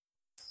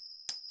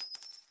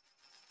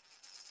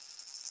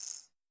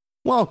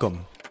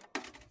Welcome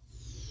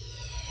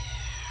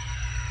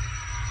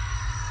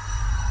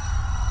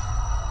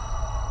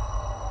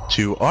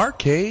to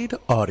Arcade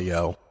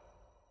Audio.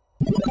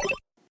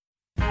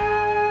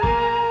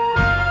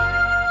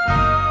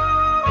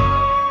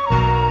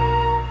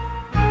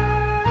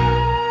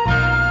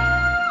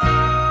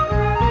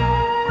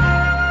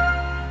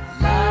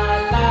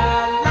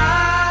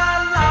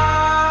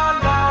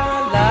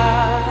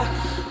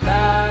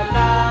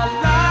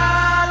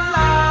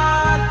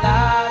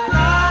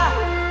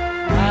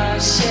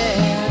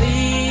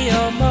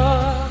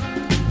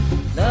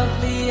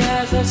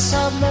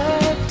 Summer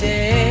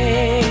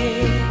day,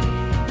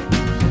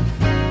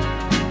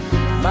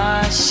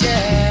 my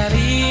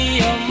Sherry,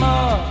 you're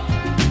more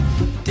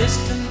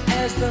distant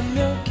as the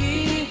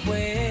Milky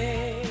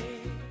Way.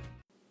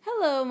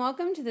 Hello and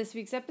welcome to this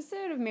week's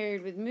episode of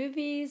Married with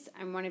Movies.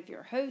 I'm one of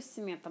your hosts,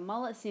 Samantha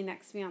Mullet. Sitting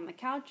next to me on the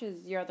couch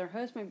is your other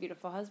host, my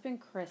beautiful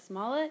husband, Chris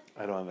Mullet.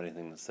 I don't have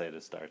anything to say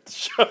to start the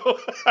show.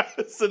 I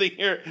was sitting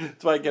here,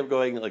 that's why I kept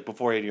going, like,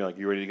 beforehand, you're like,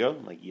 you ready to go?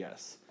 I'm like,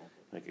 yes. I'm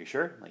like, are you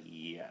sure? I'm like,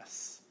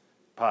 yes.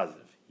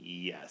 Positive,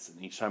 yes.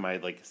 And each time I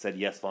said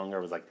yes longer,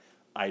 I was like,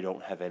 I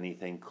don't have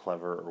anything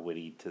clever or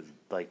witty to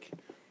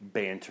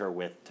banter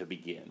with to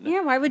begin.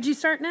 Yeah, why would you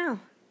start now?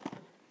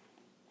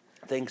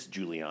 Thanks,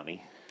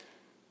 Giuliani.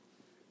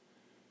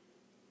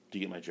 Do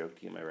you get my joke?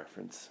 Do you get my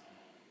reference?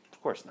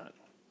 Of course not,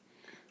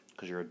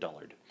 because you're a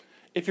dullard.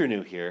 If you're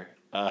new here,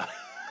 that's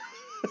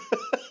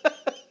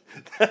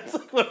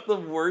like one of the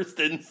worst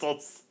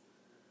insults.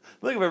 I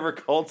don't think I've ever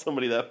called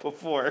somebody that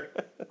before.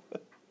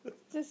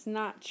 Just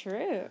not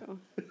true.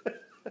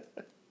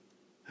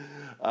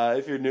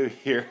 If you're new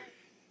here,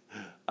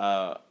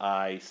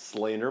 I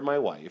slander my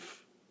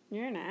wife.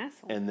 You're an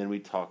asshole. And then we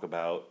talk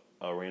about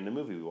a random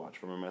movie we watch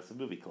from our massive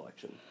movie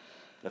collection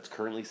that's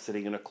currently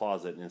sitting in a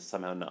closet and is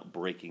somehow not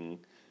breaking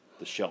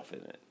the shelf in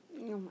it.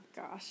 Oh my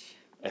gosh.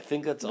 I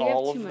think that's We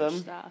all have of too them.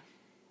 much stuff.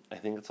 I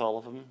think it's all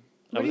of them.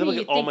 What I do was you able to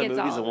mean get all you my think it's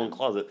movies all in of one them?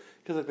 closet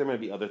because there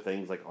might be other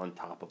things on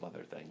top of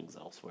other things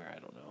elsewhere. I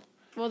don't know.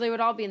 Well, they would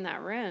all be in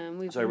that room.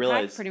 We've So I unpacked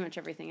realized- pretty much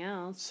everything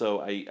else. So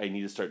I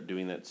need to start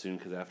doing that soon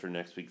because after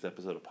next week's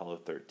episode, Apollo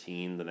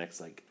 13, the next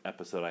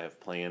episode I have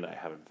planned, I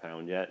haven't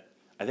found yet.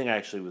 I think I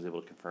actually was able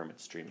to confirm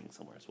it's streaming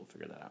somewhere, so we'll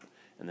figure that out.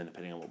 And then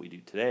depending on what we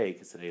do today,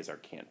 because today is our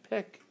can't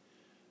pick,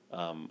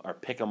 our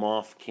pick 'em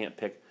off, can't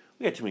pick.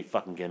 We got too many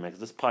fucking gimmicks.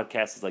 This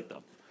podcast is like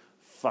the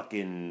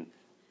fucking.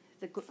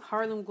 The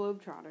Harlem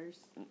Globetrotters.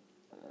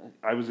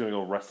 I was gonna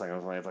go wrestling. I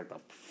was like, it's like the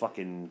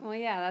fucking. Well,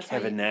 yeah, that's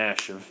Kevin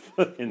Nash of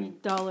fucking.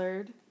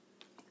 Dullard.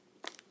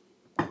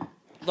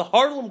 The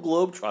Harlem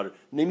Globetrotter.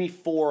 Name me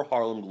 4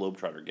 Harlem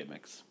Globetrotter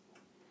gimmicks.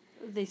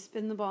 They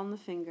spin the ball in the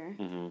finger.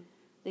 Mm-hmm.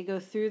 They go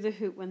through the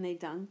hoop when they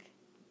dunk.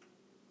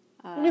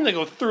 I mean, they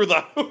go through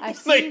the hoop.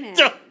 I've They seen it.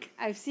 dunk.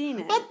 I've seen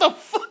it. What the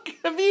fuck?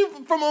 Have you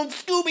from on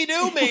Scooby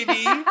Doo? Maybe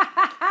they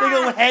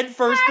go head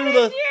first How through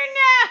did the. you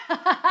know?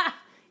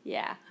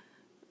 Yeah.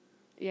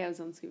 Yeah, it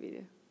was on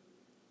Scooby-Doo.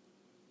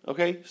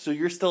 Okay, so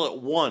you're still at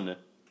 1.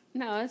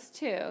 No, it's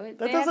 2.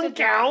 That doesn't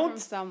count. From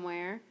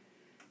somewhere.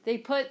 They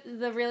put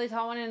the really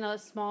tall one in a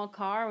small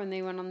car when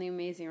they went on the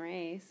Amazing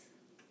Race.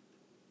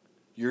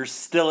 You're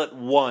still at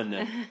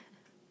 1.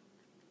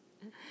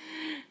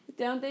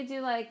 Don't they do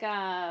the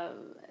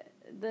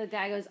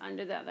guy goes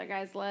under the other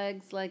guy's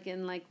legs, like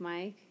in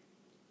Mike?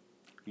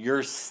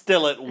 You're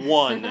still at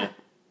 1.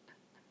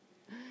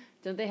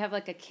 Don't they have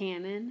a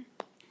cannon?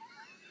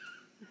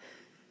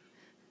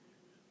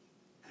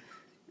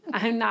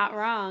 I'm not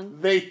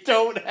wrong. They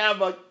don't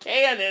have a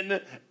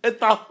cannon at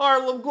the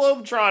Harlem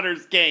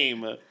Globetrotters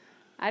game.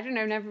 I don't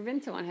know. I've never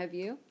been to one. Have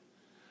you?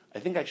 I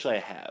think actually I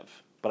have,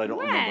 but I don't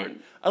When? remember it.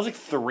 I was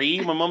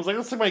 3. My mom's like,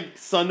 let's take my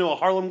son to a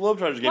Harlem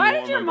Globetrotters game. Why I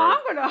don't did your remember. mom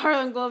go to a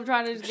Harlem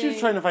Globetrotters She game? was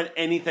trying to find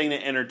anything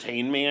to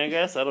entertain me, I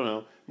guess. I don't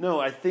know. No,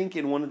 I think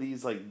in one of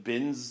these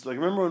bins,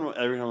 remember when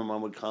every time my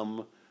mom would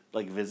come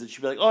visit,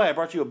 she'd be like, "Oh, I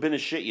brought you a bin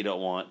of shit you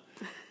don't want."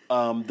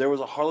 There was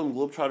a Harlem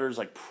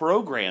Globetrotters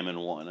program in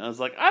one. I was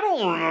like, I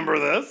don't remember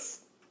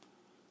this.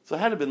 So it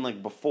had to have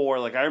been before.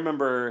 I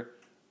remember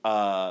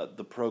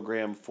the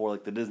program for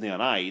the Disney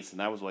on Ice, and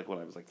that was when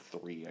I was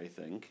 3, I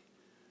think.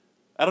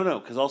 I don't know,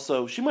 because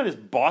also she might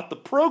have bought the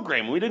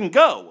program. We didn't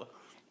go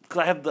because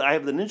I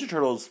have the Ninja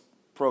Turtles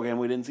program.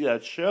 We didn't see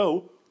that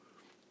show.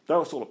 That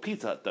was sold at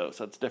Pizza Hut though,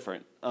 so that's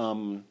different.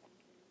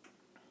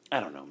 I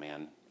don't know,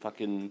 man.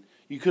 Fucking,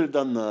 you could have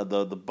done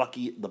the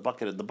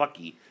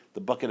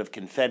bucket of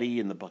confetti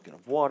and the bucket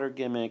of water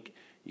gimmick.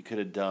 You could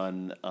have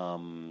done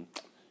the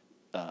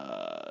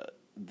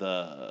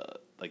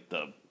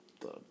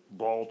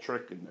ball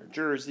trick in their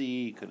jersey.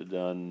 You could have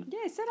done. Yeah,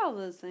 I said all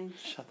those things.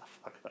 Shut the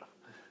fuck up.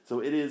 So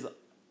it is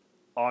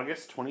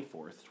August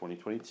 24th,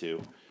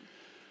 2022.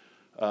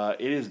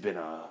 It has been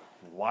a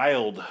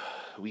wild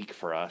week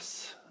for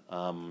us.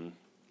 A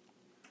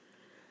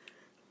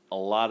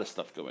lot of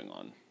stuff going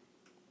on.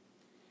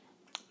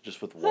 Just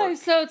with work. I'm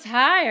so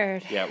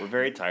tired. Yeah, we're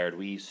very tired.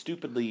 We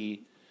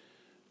stupidly,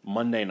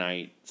 Monday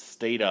night,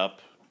 stayed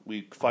up.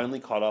 We finally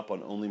caught up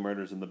on Only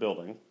Murders in the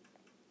Building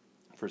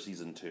for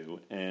season 2,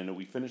 and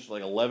we finished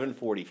like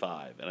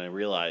 11:45, and I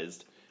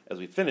realized as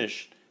we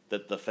finished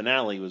that the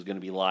finale was going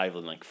to be live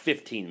in like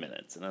 15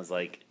 minutes, and I was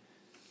like,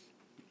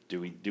 do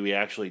we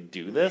actually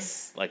do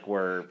this? Like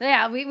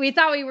Yeah, we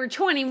thought we were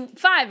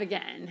 25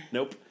 again.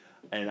 Nope.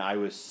 And I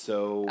was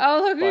so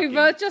Oh, look, we fucking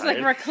both just tired.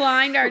 like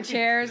reclined our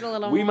chairs a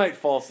little We more. might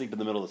fall asleep in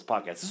the middle of this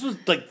podcast. This was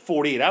like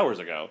 48 hours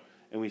ago,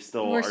 and we're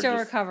still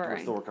recovering. We're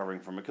still recovering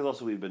from it because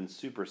also we've been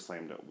super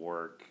slammed at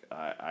work.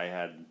 I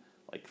had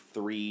like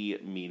 3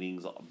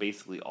 meetings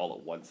basically all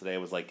at once today. I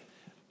was like,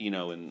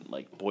 in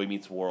like Boy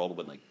Meets World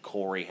when like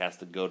Corey has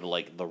to go to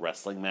like the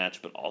wrestling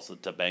match, but also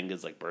to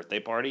Benga's like birthday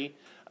party.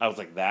 I was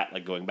like that,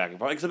 like going back and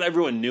forth. Except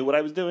everyone knew what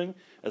I was doing,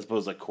 as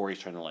opposed to like Corey's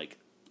trying to like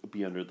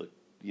be under the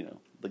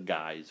the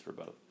guys for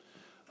both.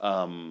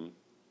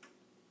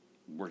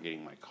 We're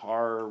getting my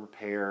car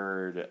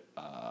repaired.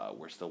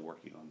 We're still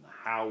working on the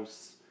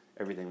house.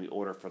 Everything we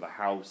order for the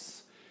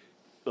house,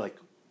 like,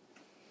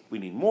 we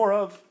need more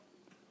of,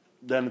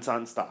 then it's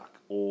on stock.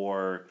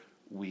 Or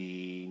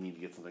we need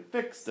to get something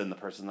fixed and the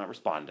person's not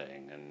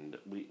responding. And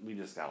we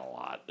just got a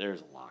lot.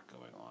 There's a lot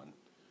going on.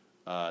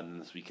 And then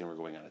this weekend we're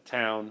going out of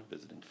town,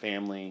 visiting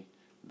family.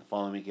 And the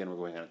following weekend we're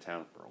going out of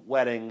town for a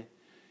wedding.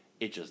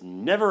 It just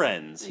never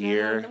ends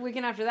here. And the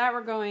weekend after that,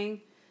 we're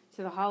going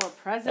to the Hall of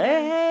Presidents.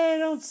 Hey,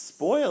 don't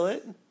spoil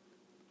it.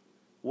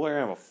 We're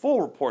going to have a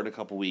full report in a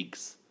couple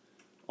weeks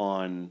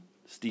on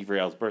Steve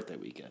Rail's birthday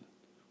weekend,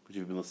 which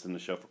you've been listening to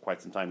the show for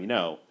quite some time,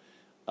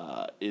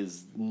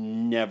 is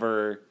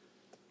never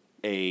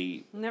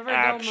a Never a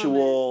dull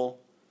actual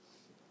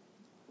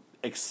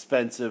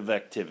expensive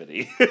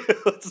activity.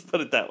 Let's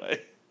put it that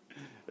way.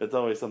 It's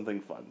always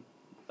something fun,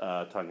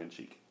 tongue in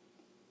cheek.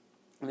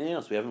 Anything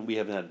else? We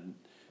haven't had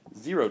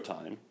 0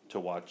 time to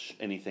watch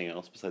anything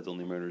else besides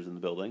Only Murders in the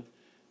Building,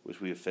 which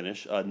we have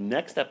finished.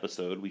 Next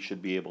episode, we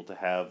should be able to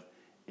have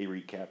a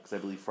recap, because I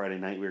believe Friday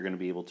night we're going to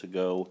be able to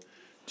go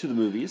to the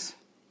movies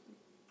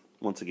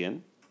once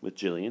again with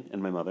Jillian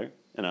and my mother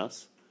and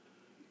us.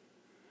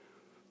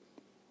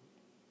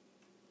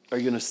 Are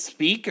you going to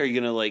speak? Are you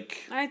going to,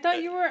 like... I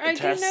thought you were... I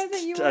didn't know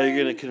that you were... Are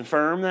you going to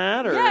confirm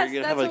that? Or Yes, are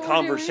you going to that's have a what we're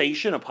doing.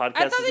 conversation? A podcast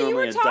I thought is that you normally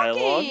were a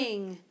dialogue.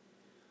 talking.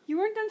 You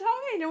weren't done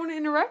talking. I don't want to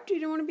interrupt you. I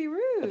don't want to be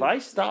rude. If I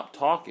stop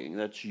talking,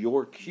 that's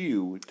your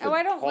cue to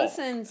I don't talk.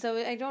 listen, so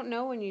I don't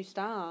know when you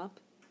stop.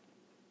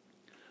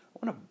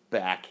 I want to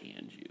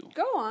backhand you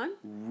Go on.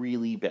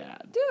 really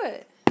bad. Do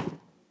it.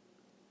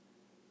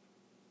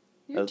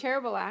 You're a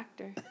terrible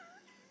actor.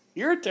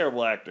 You're a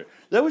terrible actor.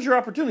 That was your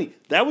opportunity.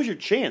 That was your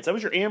chance. That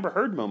was your Amber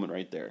Heard moment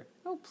right there.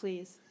 Oh,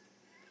 please.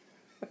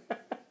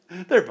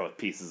 They're both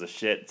pieces of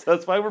shit, so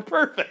that's why we're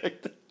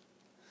perfect.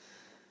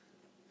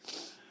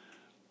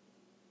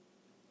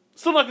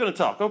 Still not going to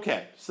talk.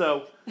 Okay,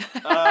 so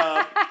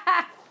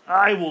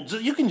I will.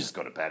 You can just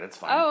go to bed. It's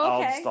fine. Oh,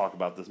 okay. I'll just talk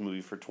about this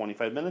movie for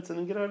 25 minutes and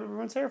then get out of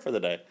everyone's hair for the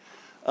day.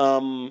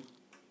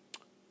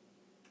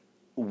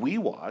 We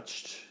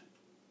watched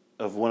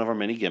of one of our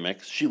many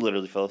gimmicks. She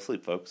literally fell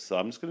asleep, folks. So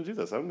I'm just going to do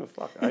this. I'm going to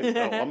fuck.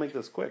 I'll make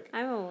this quick.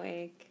 I'm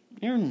awake.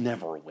 You're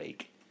never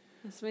awake.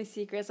 That's my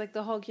secret. It's like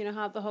the Hulk. You know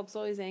how the Hulk's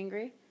always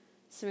angry?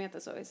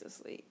 Samantha's always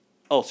asleep.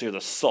 Oh, so you're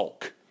the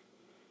sulk.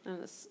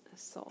 I'm the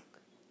sulk.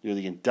 You're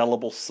the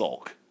indelible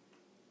sulk.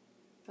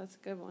 That's a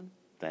good one.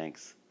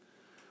 Thanks.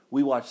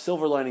 We watched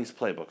Silver Linings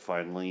Playbook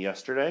finally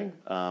yesterday.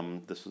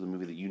 This was a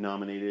movie that you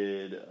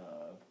nominated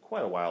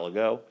quite a while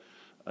ago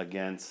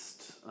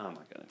against... Oh, I'm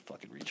not going to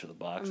fucking reach for the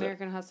box.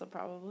 American Hustle,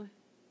 probably.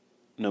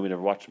 No, we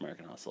never watched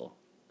American Hustle.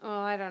 Well,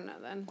 I don't know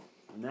then.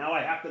 Now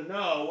I have to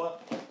know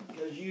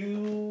because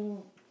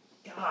you...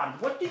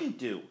 God, what do you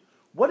do?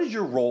 What is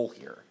your role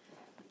here?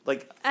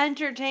 Like...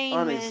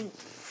 Entertainment.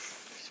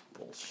 Honest...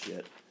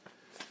 Bullshit.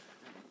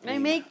 I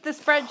make the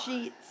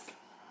spreadsheets.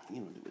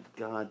 You don't do a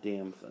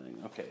goddamn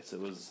thing. Okay, so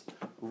it was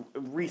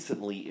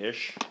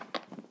recently-ish.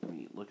 Let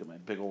me look at my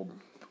big old...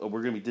 Oh,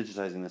 we're going to be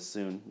digitizing this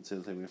soon. It's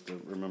the thing we have to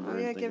remember Oh,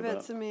 and yeah, think give about.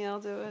 it to me. I'll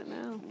do it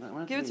now.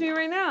 No, Give it to me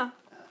right now.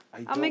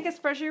 I'll make a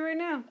spreadsheet right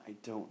now. I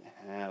don't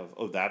have...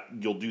 Oh, that...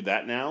 You'll do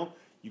that now?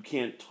 You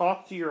can't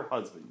talk to your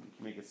husband. You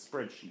can make a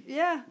spreadsheet.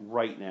 Yeah.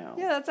 Right now.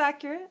 Yeah, that's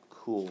accurate.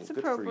 Cool. It's Good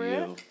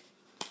appropriate. for you.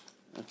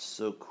 That's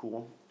so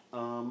cool.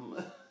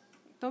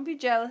 Don't be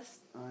jealous.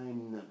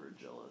 I'm never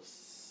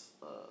jealous.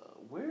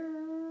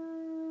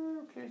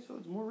 Okay, so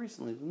it's more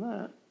recently than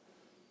that.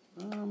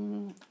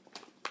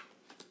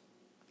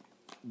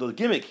 The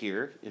gimmick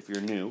here, if you're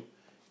new,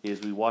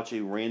 is we watch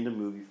a random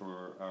movie from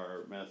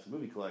our Madison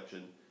movie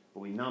collection,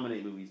 but we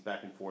nominate movies back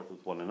and forth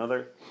with one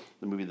another.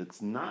 The movie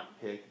that's not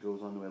picked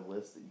goes onto a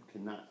list that you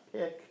cannot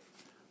pick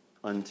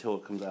until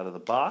it comes out of the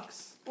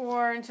box.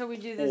 Or until we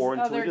do this Or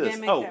until other we do this.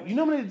 gimmick. Oh, that we you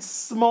nominated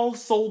Small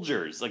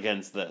Soldiers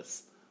against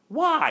this.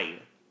 Why?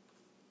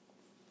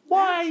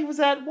 Why was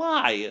that?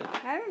 Why?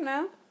 I don't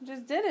know.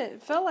 Just did it.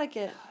 It felt like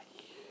it.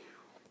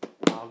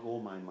 Boggle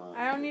my mind.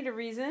 I don't need a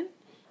reason.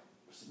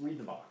 Just read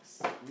the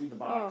box. Read the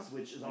box,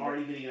 which is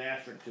already getting an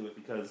asterisk to it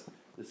because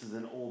this is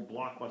an old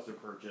Blockbuster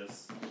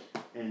purchase,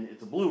 and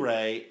it's a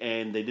Blu-ray,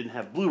 and they didn't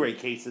have Blu-ray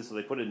cases, so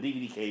they put it in a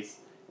DVD case,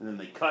 and then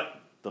they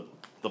cut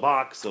the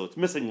box, so it's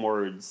missing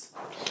words.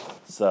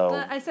 So,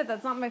 But I said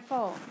that's not my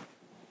fault.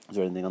 is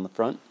there anything on the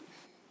front?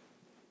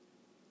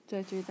 Did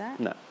I do that?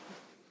 No.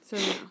 So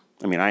no.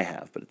 I mean, I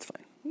have, but it's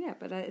fine. Yeah,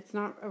 but it's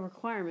not a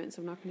requirement,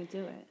 so I'm not going to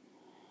do it.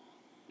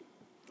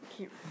 I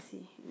can't really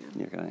see. You know.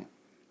 You're gonna.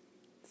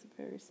 It's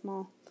very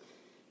small.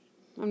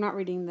 I'm not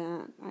reading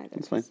that either.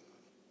 It's fine.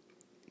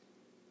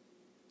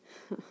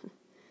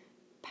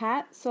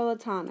 Pat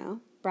Solitano,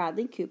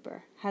 Bradley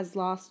Cooper, has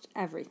lost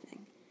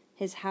everything.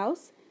 His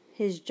house,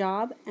 his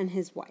job, and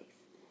his wife.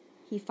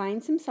 He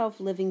finds himself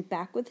living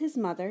back with his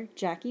mother,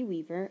 Jackie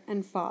Weaver,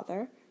 and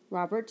father,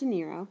 Robert De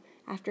Niro,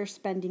 after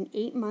spending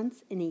 8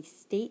 months in a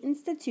state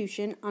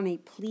institution on a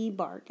plea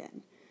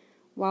bargain.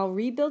 While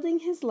rebuilding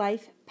his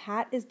life,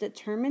 Pat is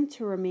determined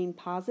to remain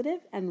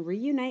positive and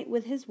reunite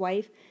with his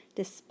wife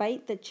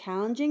despite the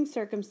challenging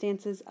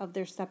circumstances of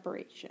their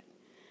separation.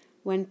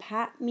 When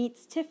Pat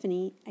meets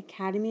Tiffany,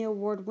 Academy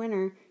Award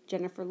winner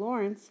Jennifer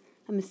Lawrence,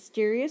 a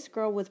mysterious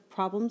girl with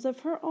problems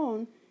of her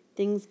own,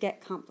 things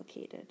get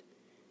complicated.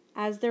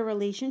 As their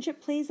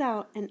relationship plays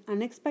out, an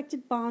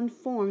unexpected bond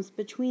forms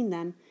between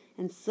them,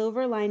 and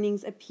silver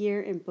linings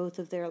appear in both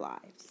of their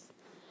lives.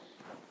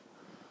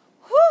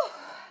 Whew!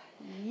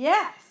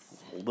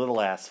 Yes. Little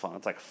ass font.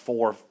 It's like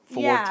four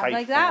Yeah, type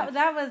like font.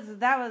 that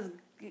was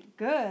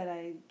good.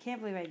 I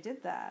can't believe I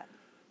did that.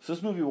 So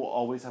this movie will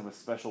always have a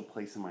special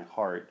place in my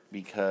heart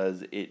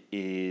because it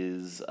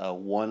is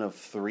one of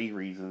 3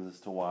 reasons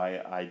as to why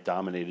I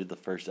dominated the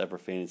first ever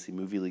fantasy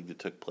movie league that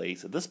took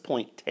place at this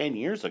point 10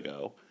 years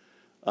ago.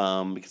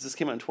 Because this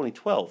came out in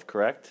 2012,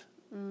 correct?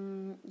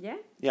 Yeah.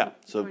 Yeah.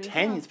 So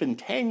 2012. it's been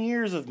 10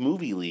 years of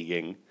movie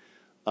leaguing.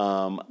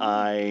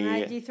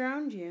 I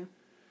dethroned you.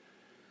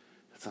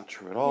 That's not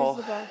true at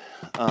all. Here's the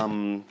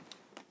ball.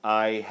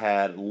 I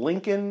had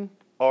Lincoln,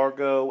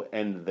 Argo,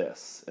 and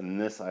this.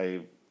 And this I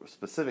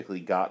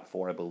specifically got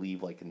for, I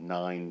believe, like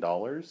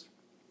 $9.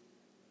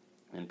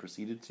 And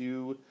proceeded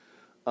to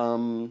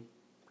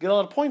get a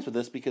lot of points with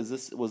this because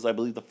this was, I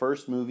believe, the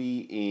first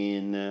movie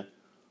in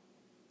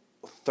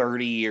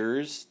 30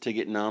 years to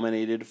get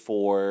nominated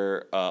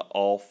for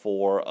all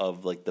 4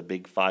 of like the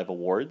big 5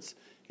 awards.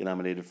 Get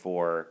nominated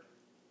for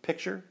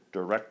picture,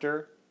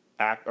 director,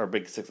 or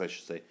big 6, I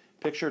should say.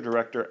 Picture,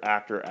 director,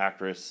 actor,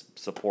 actress,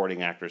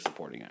 supporting actor,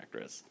 supporting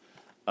actress.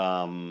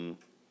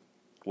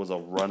 Was a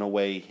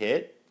runaway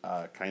hit.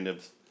 Kind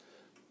of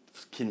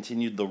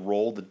continued the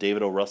role that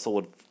David O. Russell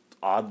would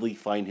oddly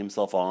find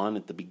himself on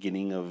at the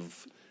beginning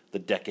of the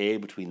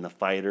decade between The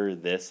Fighter,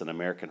 this, and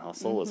American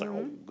Hustle. It was like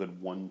a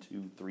good 1,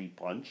 2, 3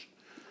 punch.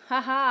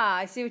 Haha,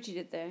 I see what you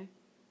did there.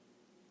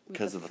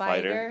 Because of The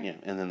Fighter. Yeah,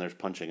 and then there's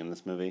punching in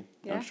this movie.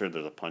 Yeah. I'm sure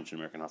there's a punch in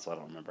American Hustle. I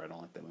don't remember. I don't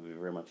like that movie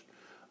very much.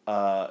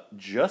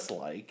 Just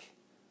like,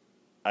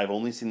 I've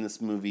only seen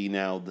this movie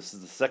now. This is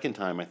the second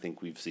time I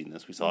think we've seen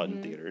this. We saw it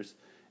in theaters.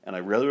 And I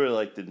really, really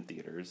liked it in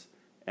theaters.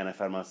 And I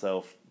found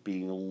myself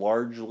being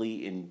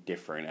largely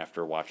indifferent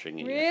after watching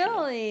it yesterday.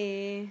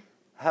 Really?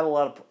 Had a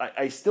lot of...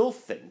 I still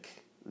think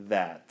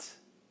that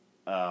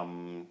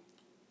the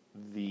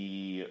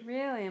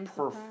Really? I'm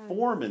surprised.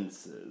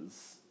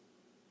 performances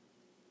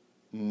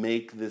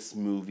make this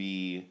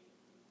movie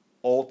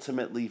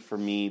ultimately, for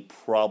me,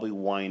 probably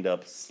wind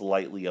up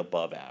slightly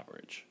above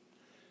average.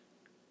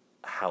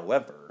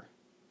 However,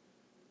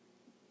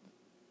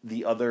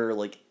 the other,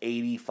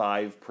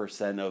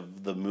 85%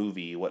 of the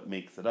movie, what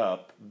makes it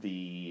up,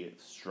 the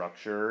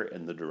structure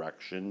and the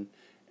direction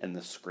and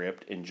the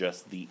script and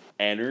just the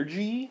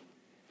energy,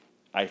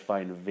 I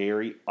find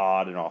very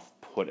odd and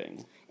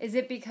off-putting. Is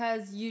it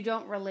because you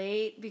don't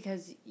relate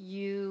because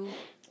you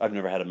I've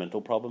never had a mental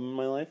problem in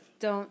my life.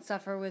 don't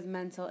suffer with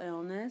mental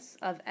illness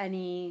of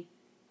any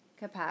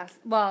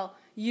capacity? Well,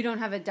 you don't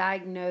have a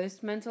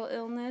diagnosed mental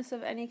illness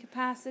of any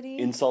capacity?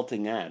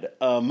 Insulting ad.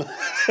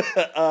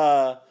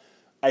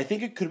 I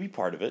think it could be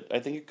part of it. I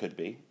think it could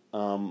be.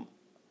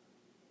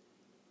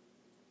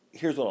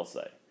 Here's what I'll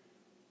say.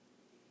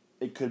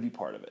 It could be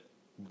part of it.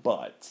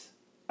 But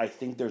I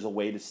think there's a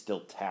way to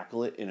still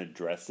tackle it and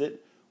address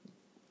it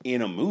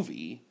in a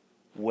movie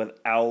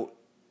without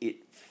it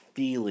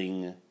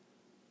feeling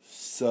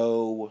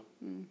so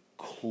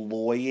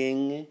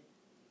cloying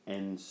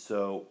and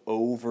so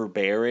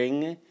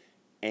overbearing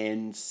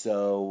and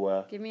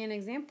so... Give me an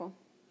example.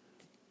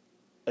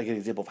 like an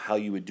example of how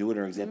you would do it,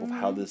 or an example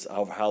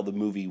of how the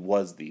movie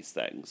was these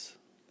things.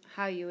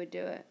 How you would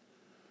do it.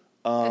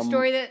 A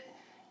story that...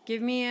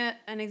 Give me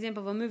an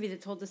example of a movie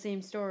that told the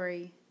same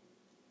story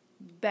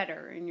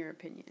better, in your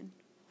opinion.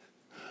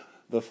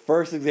 The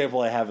first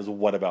example I have is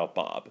What About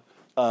Bob?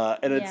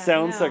 And it Yeah,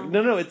 sounds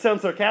no. it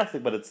sounds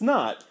sarcastic, but it's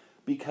not,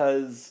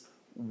 because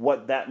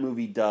what that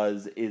movie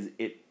does is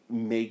it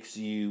makes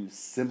you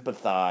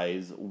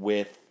sympathize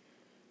with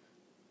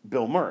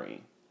Bill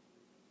Murray.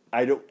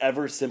 I don't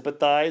ever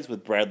sympathize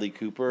with Bradley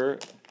Cooper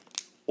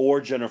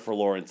or Jennifer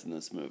Lawrence in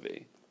this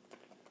movie.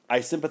 I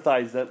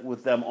sympathize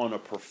with them on a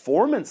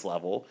performance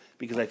level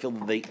because I feel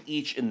that they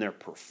each, in their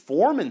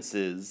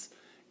performances,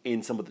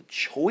 in some of the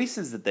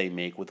choices that they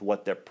make with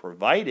what they're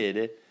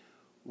provided,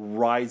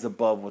 rise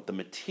above what the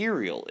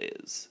material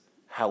is.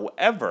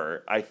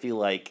 However, I feel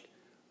like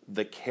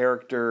the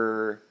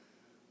character,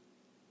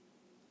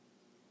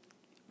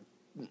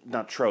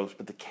 not tropes,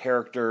 but the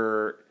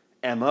character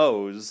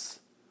MOs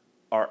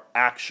are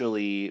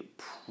actually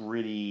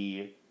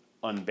pretty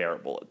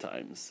unbearable at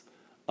times.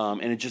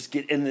 And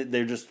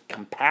they're just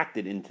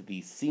compacted into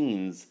these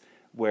scenes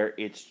where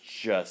it's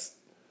just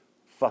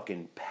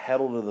fucking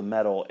pedal to the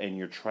metal, and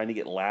you're trying to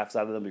get laughs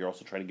out of them, but you're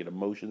also trying to get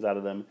emotions out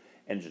of them,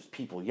 and just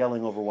people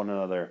yelling over one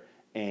another,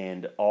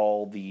 and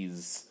all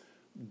these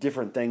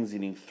different things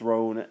getting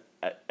thrown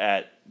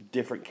at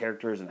different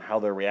characters and how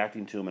they're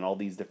reacting to them, and all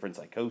these different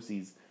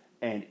psychoses,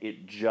 and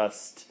it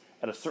just,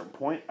 at a certain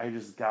point, I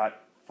just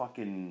got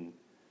fucking,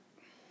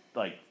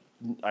 like,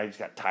 I just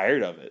got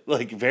tired of it.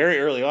 Like, very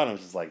early on, I was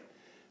just like,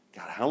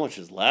 God, how much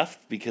is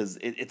left? Because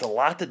it's a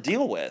lot to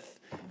deal with.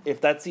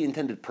 If that's the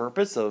intended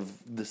purpose of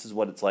this is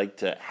what it's like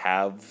to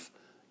have,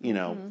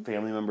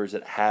 family members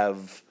that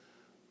have,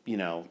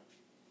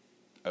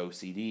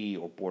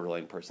 OCD or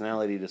borderline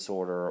personality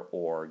disorder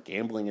or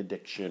gambling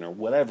addiction or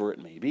whatever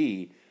it may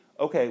be,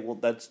 okay, well,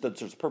 that's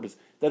just a purpose.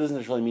 That doesn't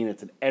necessarily mean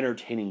it's an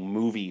entertaining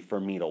movie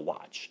for me to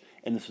watch.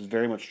 And this was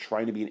very much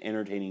trying to be an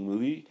entertaining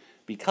movie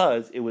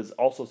because it was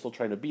also still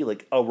trying to be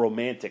like a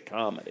romantic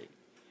comedy.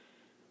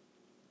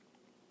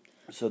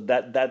 So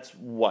that's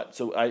what.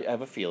 So I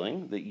have a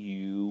feeling that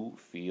you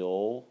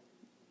feel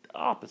the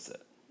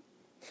opposite.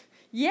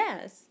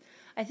 Yes.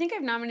 I think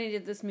I've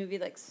nominated this movie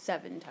like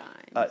 7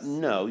 times.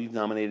 No, you've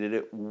nominated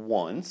it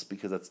once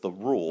because that's the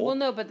rule. Well,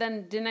 no, but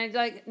then didn't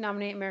I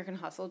nominate American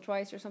Hustle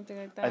twice or something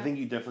like that? I think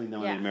you definitely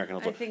nominated American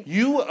Hustle. I think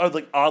you are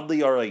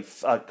oddly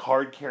a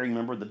card-carrying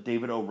member of the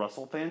David O.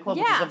 Russell fan club,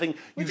 which is something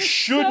you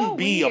shouldn't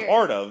be a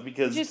part of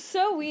because which is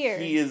so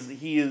weird. He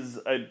is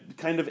a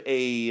kind of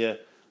a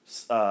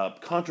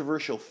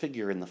controversial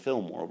figure in the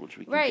film world, which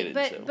we can get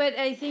into. But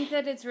I think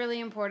that it's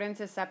really important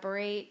to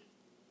separate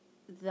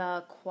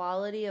the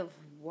quality of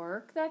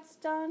work that's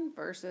done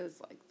versus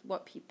like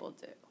what people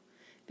do,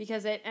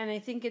 because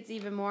I think it's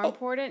even more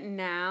important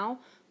now,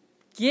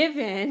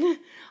 given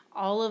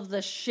all of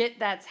the shit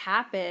that's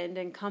happened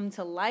and come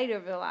to light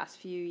over the last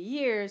few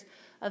years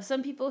of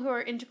some people who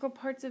are integral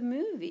parts of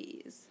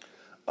movies.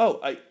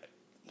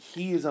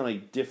 He is on a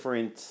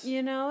different...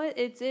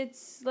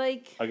 It's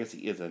like... I guess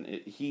he isn't.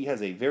 He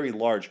has a very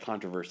large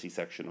controversy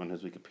section on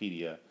his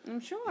Wikipedia. I'm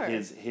sure.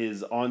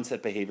 His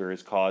on-set behavior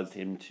has caused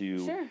him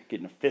to get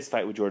in a fist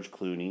fight with George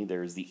Clooney.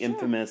 There's the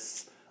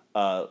infamous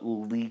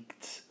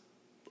leaked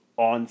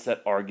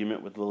on-set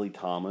argument with Lily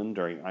Tomlin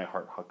during I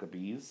Heart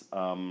Huckabees.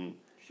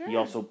 He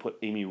also put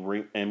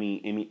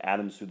Amy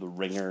Adams through the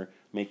ringer,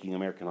 making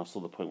American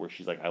Hustle to the point where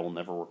she's like, I will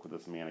never work with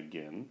this man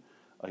again.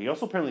 He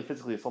also apparently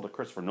physically assaulted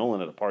Christopher Nolan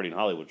at a party in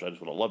Hollywood, which I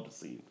just would have loved to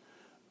see.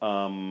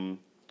 I've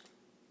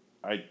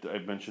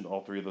mentioned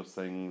all 3 of those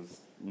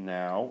things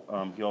now.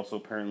 He also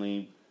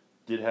apparently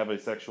did have a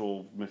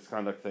sexual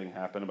misconduct thing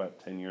happen about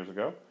 10 years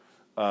ago.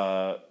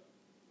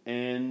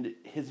 And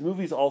his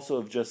movies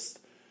also have just,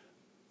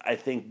 I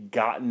think,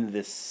 gotten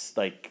this,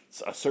 like,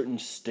 a certain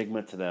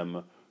stigma to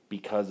them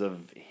because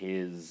of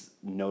his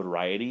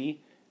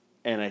notoriety.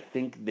 And I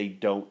think they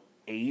don't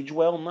age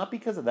well, not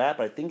because of that,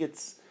 but I think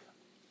it's...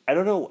 I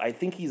don't know. I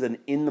think he's an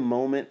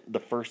in-the-moment, the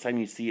first time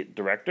you see it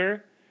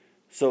director.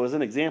 So as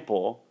an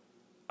example,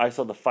 I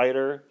saw The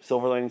Fighter,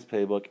 Silver Linings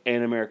Playbook,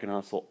 and American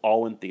Hustle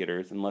all in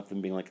theaters and left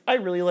them being like, I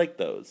really like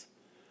those.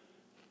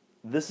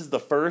 This is the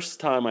first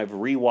time I've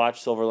rewatched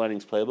Silver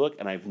Linings Playbook,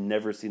 and I've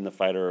never seen The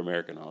Fighter or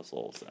American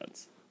Hustle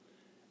since.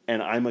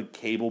 And I'm a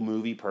cable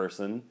movie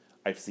person.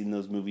 I've seen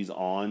those movies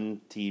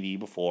on TV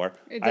before.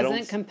 It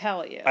doesn't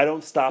compel you. I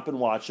don't stop and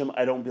watch them.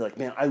 I don't be like,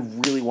 man, I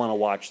really want to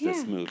watch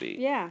this movie.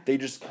 Yeah. They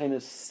just kind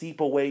of seep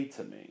away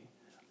to me.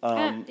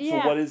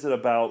 So what is it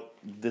about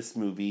this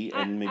movie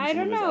and maybe some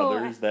of his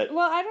others that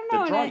I don't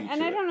know,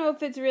 and I don't know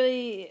if it's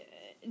really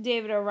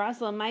David O.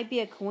 Russell. It might be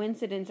a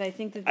coincidence. I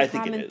think that the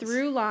common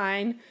through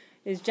line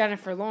is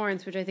Jennifer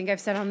Lawrence, which I think I've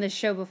said on this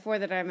show before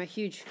that I'm a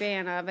huge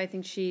fan of. I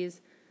think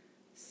she's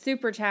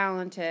super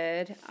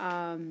talented.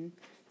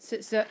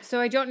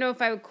 So I don't know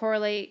if I would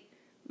correlate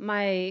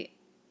my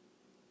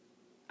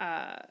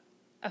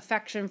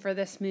affection for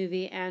this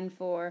movie and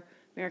for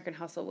American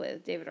Hustle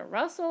with David O.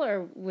 Russell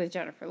or with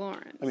Jennifer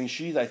Lawrence. I mean,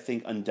 she's, I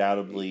think,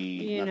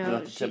 undoubtedly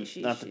not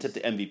to tip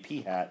the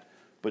MVP hat,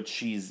 but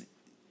she's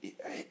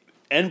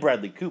and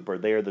Bradley Cooper.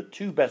 They are the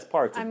 2 best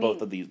parts of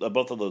both of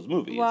those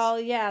movies. Well,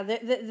 yeah,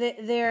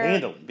 they're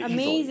amazing.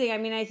 Easily. I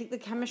mean, I think the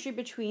chemistry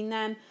between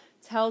them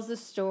tells the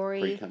story.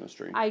 Great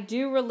chemistry. I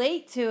do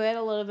relate to it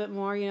a little bit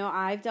more.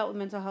 I've dealt with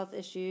mental health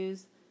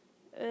issues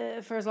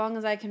for as long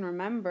as I can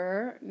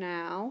remember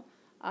now,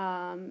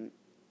 to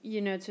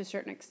a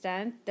certain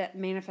extent that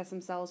manifest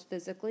themselves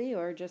physically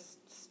or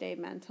just stay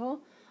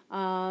mental.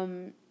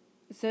 So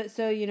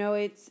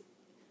it's...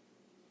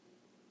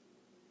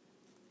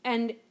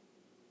 And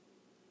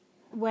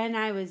when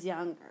I was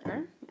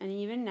younger, and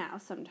even now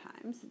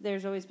sometimes,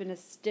 there's always been a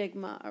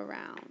stigma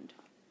around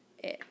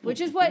it, which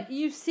is what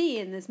you see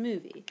in this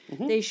movie.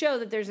 Mm-hmm. They show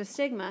that there's a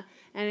stigma,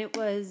 and it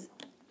was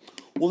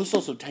Well, this is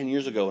also 10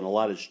 years ago, and a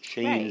lot has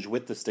changed Right.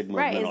 with the stigma of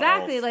Right, mental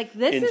exactly. health Like,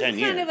 this in is 10 kind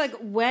years. of like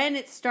when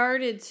it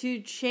started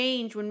to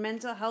change, when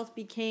mental health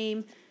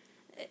became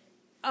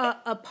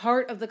a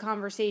part of the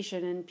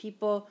conversation, and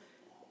people,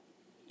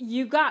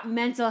 you got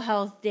mental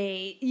health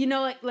day,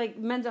 like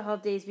mental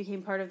health days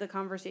became part of the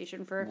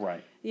conversation for,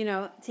 Right.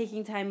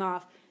 Taking time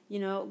off,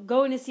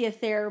 going to see a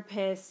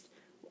therapist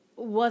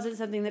wasn't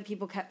something that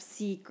people kept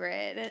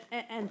secret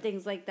and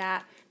things like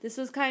that. This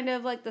was kind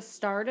of like the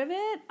start of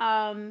it.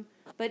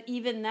 But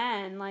even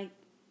then, like,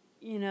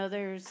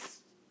 there's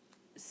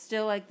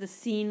still like the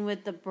scene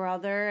with the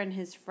brother and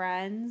his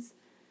friends.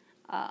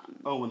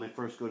 When they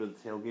first go to the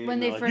tailgate. When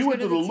and they they're first like,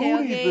 go to "You the went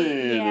Looney tailgate,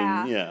 Bin,"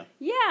 yeah. and yeah.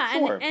 Yeah,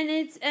 Sure.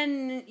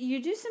 and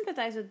you do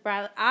sympathize with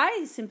Bradley.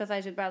 I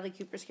sympathize with Bradley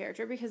Cooper's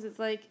character because it's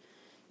like,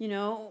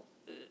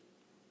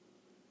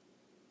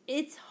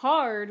 it's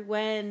hard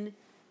when,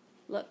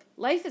 look,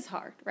 life is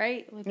hard,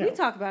 right? Like we Yeah.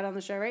 talk about on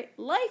the show, right?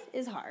 Life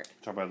is hard.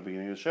 Talk about at the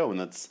beginning of the show, and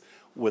that's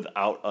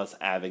without us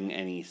having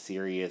any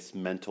serious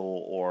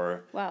mental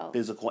or Well-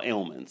 physical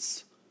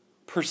ailments.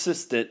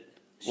 Persistent,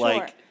 Sure.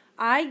 like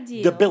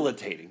Ideal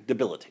debilitating.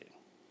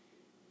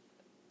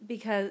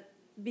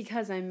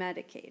 because I'm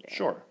medicated.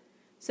 Sure.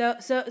 So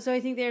I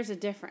think there's a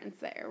difference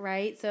there,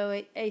 right? So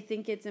I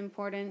think it's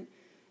important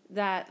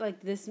that,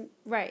 like, this,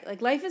 right,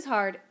 like, life is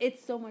hard.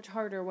 It's so much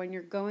harder when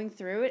you're going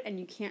through it and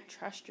you can't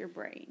trust your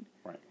brain.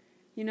 Right.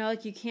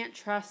 Like, you can't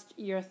trust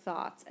your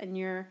thoughts and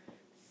your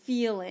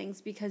feelings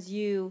because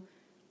you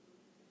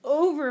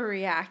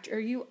overreact or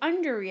you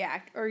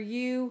underreact or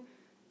you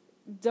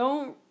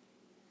don't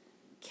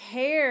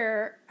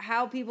care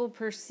how people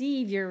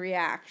perceive your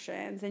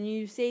reactions, and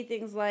you say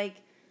things like,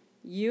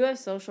 you have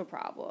social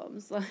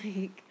problems,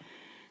 like,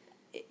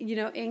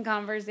 in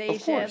conversation.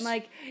 Of course.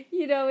 Like,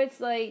 it's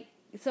like,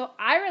 so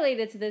I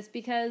related to this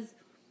because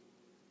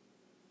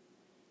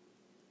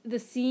the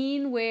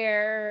scene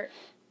where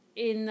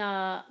in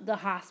the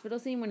hospital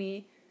scene when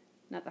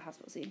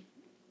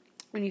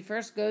he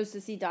first goes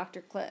to see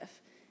Dr.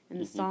 Cliff and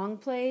the song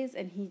plays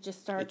and he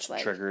just starts It's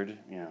like triggered,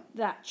 yeah.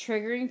 that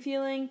triggering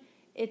feeling.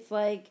 It's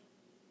like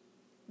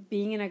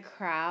being in a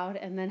crowd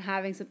and then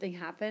having something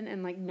happen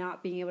and like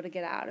not being able to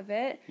get out of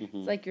it. It's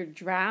like you're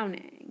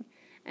drowning.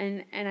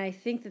 And I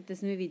think that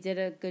this movie did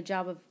a good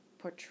job of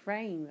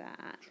portraying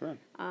that. Sure.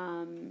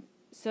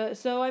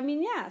 So I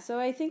mean, yeah. So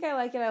I think I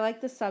like it. I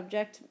like the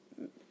subject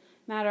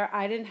matter.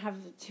 I didn't have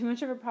too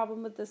much of a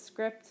problem with the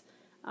script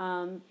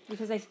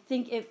because I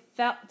think it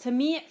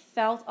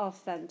felt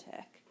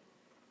authentic.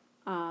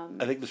 I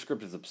think the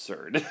script is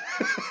absurd.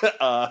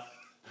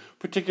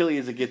 Particularly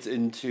as it gets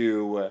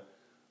into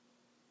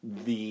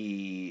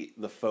the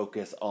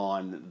focus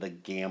on the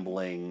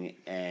gambling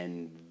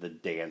and the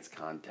dance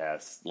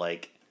contest.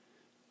 Like,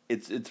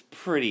 it's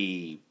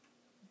pretty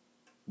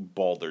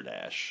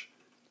balderdash.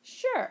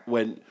 Sure.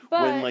 When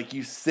But- like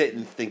you sit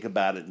and think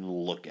about it and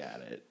look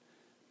at it,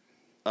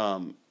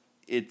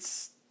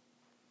 it's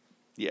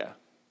yeah.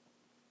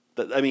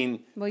 I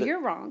mean, Well,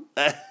 you're wrong.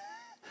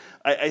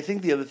 I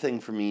think the other thing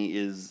for me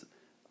is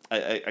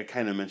I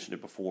kind of mentioned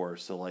it before.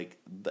 So like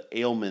the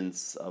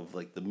ailments of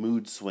like the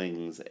mood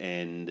swings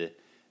and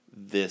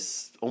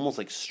this almost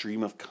like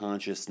stream of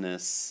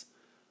consciousness,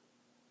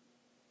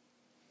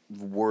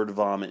 word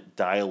vomit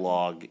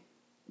dialogue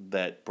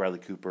that Bradley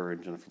Cooper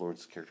and Jennifer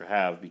Lawrence's character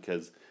have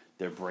because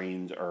their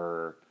brains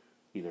are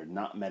either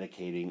not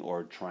medicating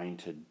or trying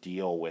to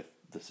deal with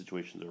the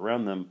situations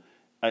around them.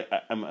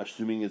 I'm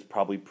assuming is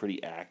probably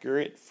pretty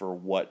accurate for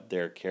what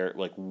their character,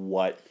 like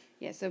what.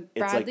 Yeah, so It's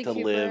like Bradley to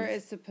Cooper live-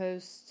 is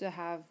supposed to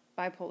have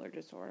bipolar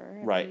disorder.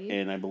 I Right, believe.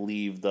 and I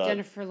believe the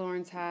Jennifer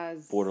Lawrence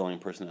has borderline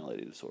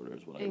personality disorder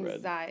is what I read.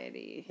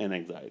 anxiety. And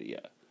anxiety,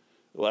 yeah.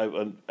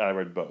 Well, I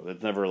read both.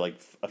 It's never like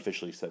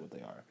officially said what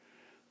they are.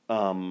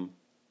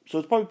 So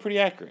it's probably pretty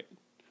accurate.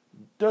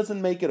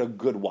 Doesn't make it a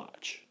good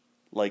watch.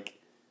 Like,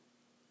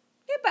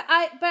 Yeah, but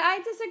I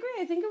disagree.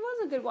 I think it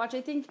was a good watch.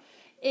 I think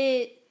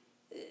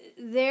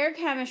their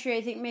chemistry,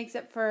 I think, makes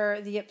up for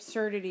the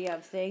absurdity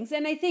of things.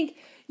 And I think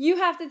you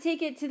have to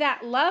take it to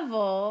that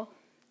level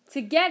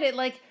to get it.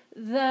 Like,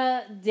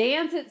 the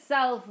dance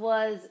itself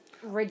was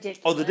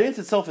ridiculous. oh, the dance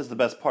itself is the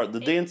best part.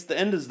 The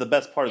end is the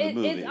best part of the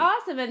movie. It's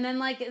awesome. And then,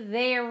 like,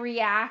 their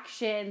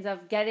reactions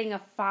of getting a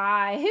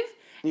 5.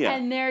 Yeah.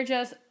 And they're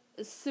just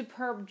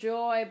superb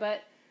joy.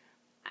 But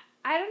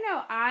I don't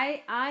know.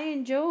 I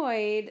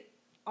enjoyed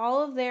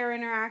all of their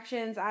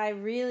interactions. I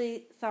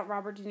really thought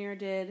Robert De Niro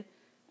did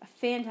a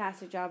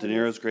fantastic job. De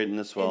Niro's great in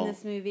this well. in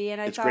this movie,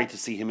 and I It's thought, great to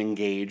see him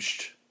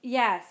engaged.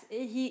 yes,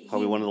 he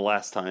Probably one of the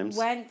last times.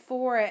 went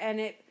for it,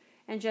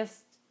 and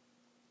just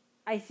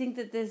I think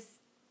that this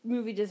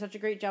movie did such a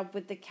great job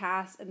with the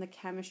cast and the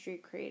chemistry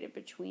created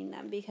between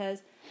them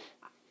because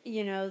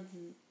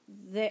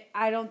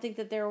I don't think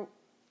that there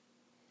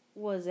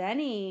was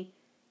any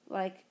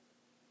like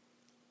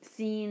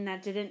scene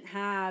that didn't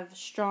have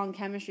strong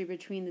chemistry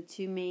between the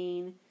two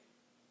main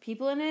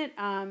people in it.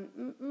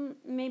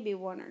 Maybe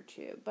one or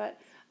two, but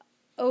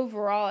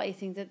overall, I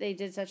think that they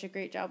did such a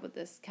great job with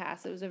this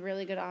cast. It was a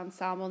really good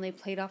ensemble, and they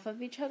played off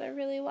of each other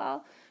really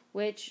well,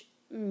 which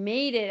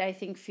made it, I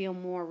think, feel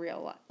more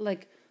real,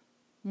 like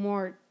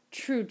more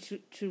true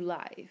to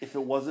life. If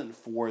it wasn't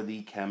for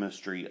the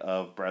chemistry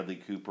of Bradley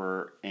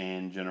Cooper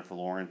and Jennifer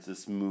Lawrence,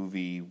 this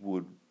movie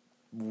would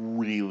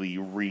really,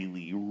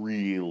 really,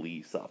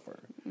 really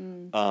suffer.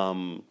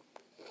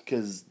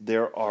 Because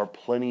there are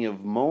plenty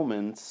of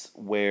moments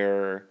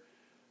where,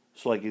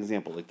 so like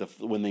example, like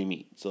when they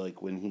meet. So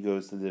like when he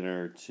goes to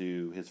dinner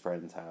to his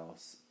friend's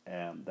house,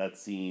 that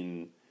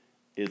scene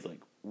is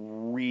like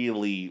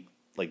really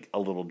like a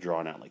little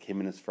drawn out. Like him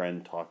and his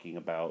friend talking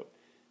about,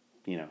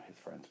 you know, his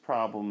friend's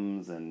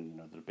problems and, you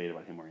know, the debate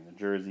about him wearing the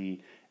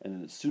jersey. And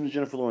then as soon as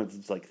Jennifer Lawrence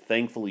just like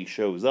thankfully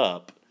shows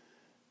up,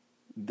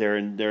 their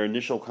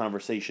initial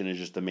conversation is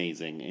just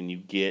amazing, and you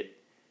get,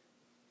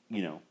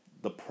 you know,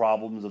 the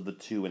problems of the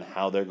two and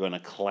how they're going to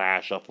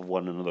clash up with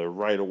one another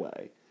right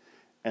away.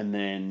 And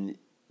then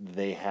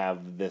they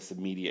have this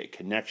immediate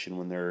connection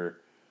when they're,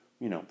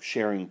 you know,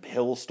 sharing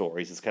pill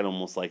stories. It's kind of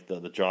almost like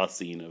the Jaws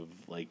scene of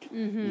like,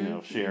 you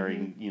know,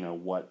 sharing, you know,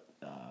 what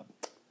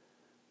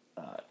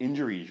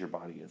injuries your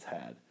body has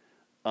had.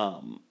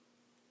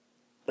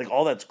 Like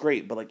all that's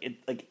great, but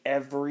like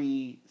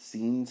every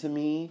scene to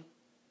me,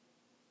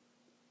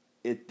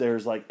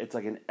 there's like, it's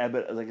like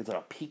it's like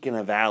a peak in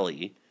a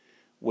valley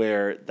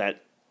where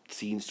that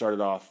scene started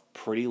off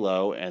pretty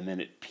low and then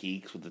it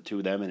peaks with the two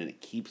of them and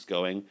it keeps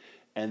going.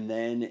 And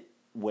then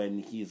when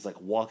he's like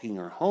walking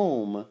her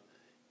home,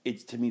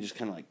 it's to me just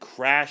kind of like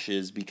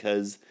crashes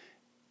because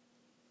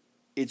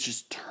it's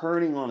just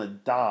turning on a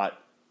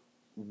dot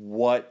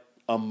what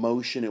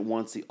emotion it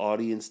wants the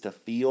audience to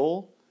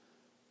feel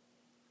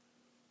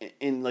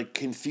and like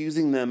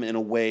confusing them in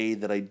a way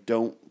that I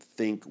don't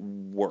think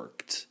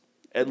worked,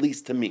 at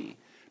least to me.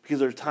 Because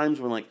there's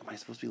times when, like, am I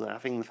supposed to be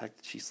laughing at the fact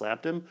that she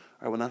slapped him?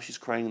 Or, well, now she's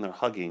crying and they're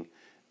hugging.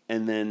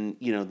 And then,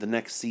 you know, the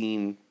next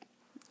scene,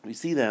 we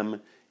see them,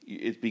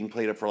 it's being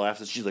played up for laughs.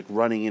 And she's, like,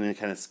 running in and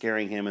kind of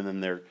scaring him. And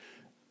then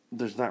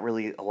there's not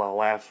really a lot of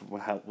laughs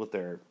with what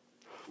their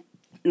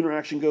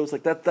interaction goes.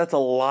 Like, that's a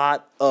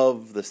lot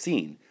of the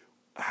scene.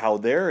 How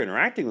they're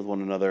interacting with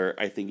one another,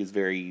 I think, is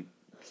very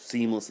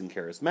seamless and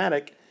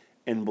charismatic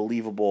and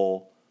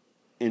believable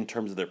in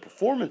terms of their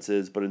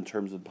performances, but in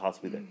terms of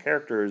possibly their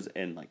characters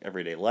and like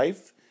everyday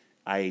life,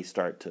 I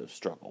start to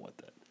struggle with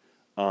it.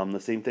 The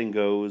same thing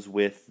goes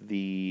with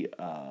the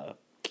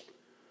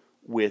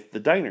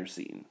diner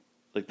scene,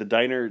 like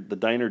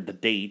the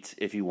date,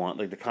 if you want,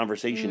 like the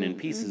conversation in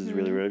Pieces is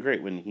really, really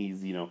great when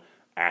he's, you know,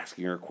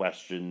 asking her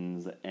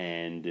questions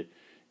and,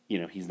 you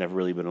know, he's never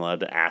really been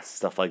allowed to ask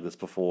stuff like this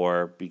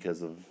before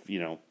because of,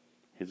 you know,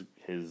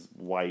 his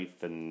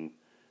wife and,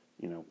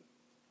 you know,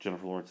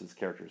 Jennifer Lawrence's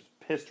character's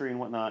history and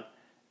whatnot,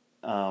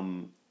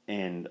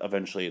 and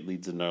eventually it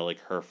leads into like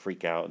her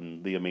freak out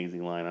and the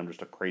amazing line, "I'm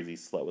just a crazy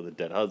slut with a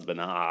dead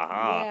husband." Ha ha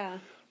ha. Yeah.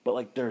 But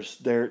like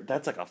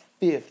that's like a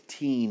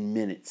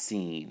 15-minute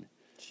scene.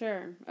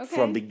 Sure. Okay.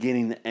 From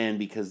beginning to end,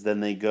 because then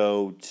they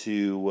go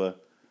to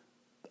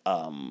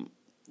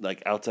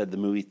like outside the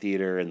movie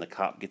theater and the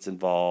cop gets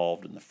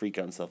involved and the freak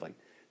out and stuff. Like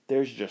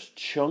there's just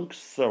chunks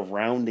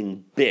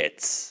surrounding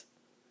bits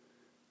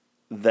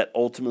that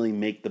ultimately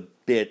make the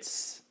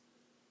bits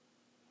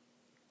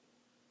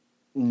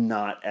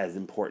not as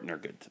important or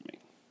good to me.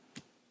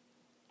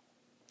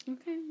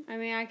 Okay. I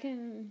mean, I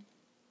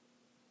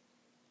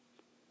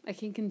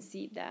can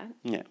concede that.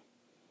 Yeah.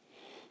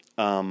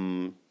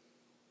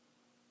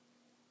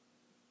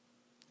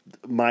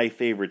 My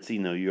favorite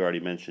scene, though, you already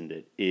mentioned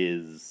it,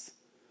 is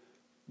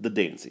the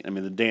dance scene. I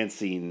mean, the dance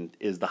scene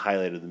is the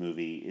highlight of the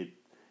movie.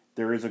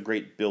 There is a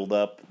great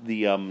build-up.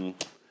 The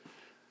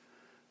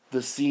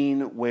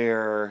scene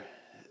where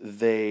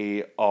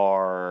they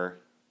are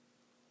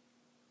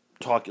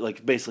talking,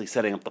 like basically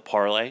setting up the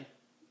parlay.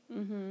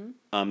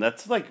 Mm-hmm.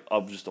 That's like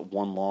of just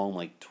one long,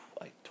 like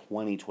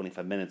 20,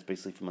 25 minutes,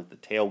 basically from like the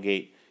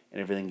tailgate and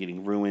everything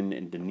getting ruined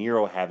and De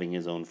Niro having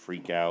his own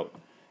freak out.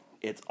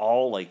 It's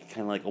all like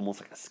kind of like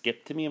almost like a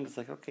skip to me. I'm just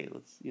like, okay,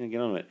 let's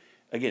get on it.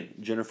 Again,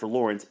 Jennifer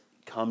Lawrence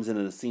comes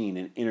into the scene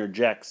and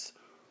interjects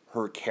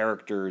her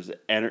character's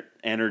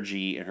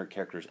energy and her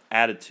character's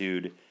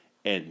attitude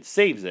and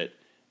saves it.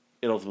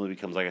 It ultimately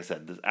becomes, like I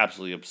said, this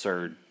absolutely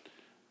absurd.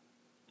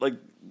 Like,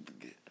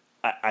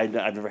 I've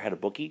never had a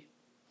bookie.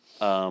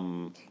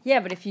 Yeah,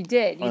 but if you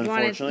did, you'd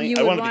unfortunately,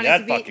 I want to be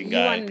that fucking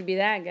guy. You wanted to be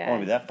that guy. I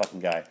want to be that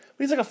fucking guy. But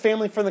he's like a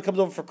family friend that comes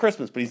over for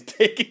Christmas, but he's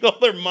taking all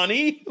their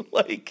money.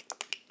 Like,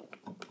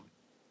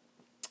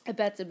 a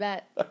bet's a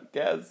bet. I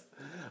guess,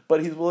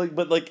 but he's willing.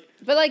 But like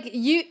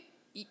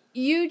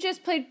you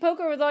just played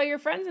poker with all your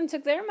friends and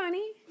took their money.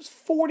 It was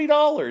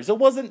 $40. It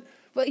wasn't.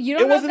 But you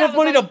don't. It wasn't enough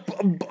money to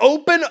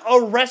open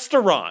a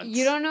restaurant.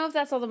 You don't know if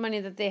that's all the money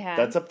that they had.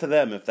 That's up to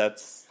them. If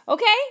that's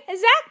okay,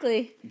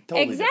 exactly,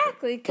 totally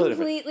exactly, different.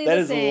 completely that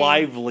the is same.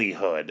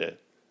 livelihood.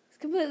 It's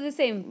completely the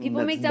same. People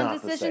That's make dumb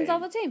not the decisions same.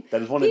 all the time.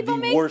 That is one of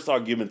the worst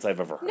arguments I've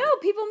ever heard. No,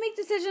 people make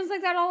decisions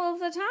like that all of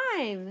the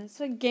time. It's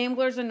like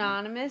Gamblers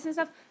Anonymous and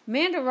stuff.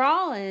 Amanda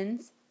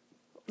Rollins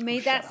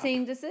made that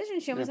same decision.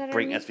 She almost had her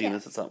break kneecap. SB.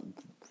 This is not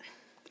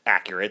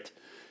accurate.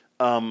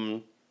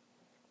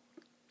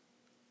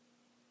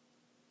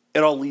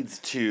 it all leads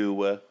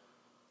to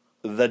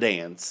the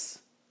dance,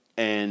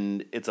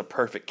 and it's a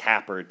perfect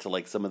capper to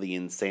like some of the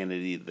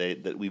insanity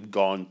that we've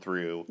gone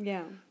through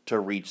to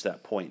reach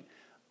that point.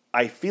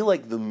 I feel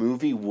like the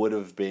movie would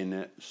have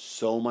been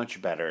so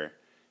much better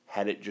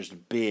had it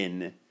just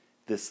been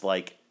this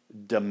like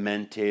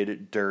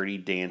demented, dirty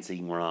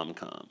dancing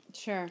rom-com.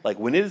 Sure. Like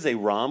when it is a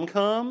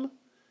rom-com,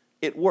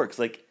 it works.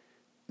 Like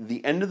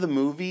the end of the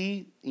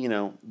movie, you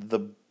know,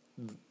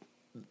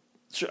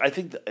 sure, I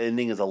think the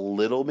ending is a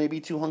little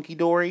maybe too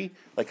hunky-dory,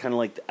 like kind of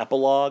like the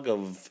epilogue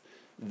of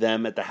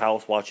them at the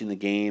house watching the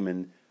game,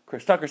 and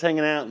Chris Tucker's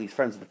hanging out, and he's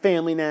friends with the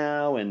family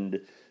now,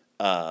 and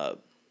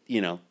you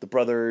know, the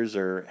brothers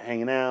are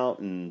hanging out,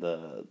 and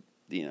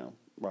you know,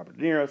 Robert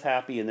De Niro's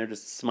happy, and they're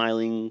just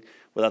smiling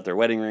without their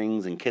wedding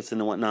rings and kissing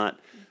and whatnot.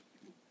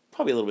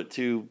 Probably a little bit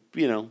too,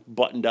 you know,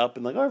 buttoned up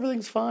and like, oh,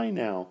 everything's fine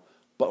now.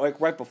 But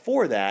like right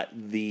before that,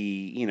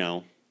 you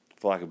know,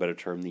 for lack of a better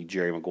term, the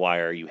Jerry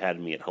Maguire, you had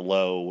me at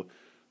hello,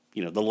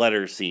 you know, the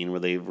letter scene where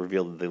they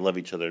reveal that they love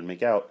each other and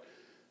make out.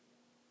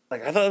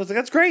 Like I thought, I was like,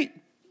 that's great.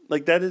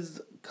 Like that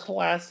is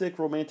classic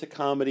romantic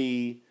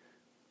comedy.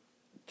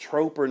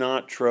 Trope or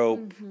not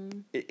trope,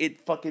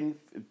 it fucking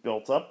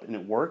built up and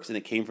it works, and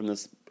it came from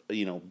this,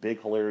 you know,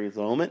 big hilarious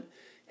moment.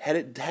 Had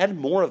it had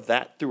more of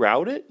that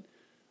throughout it,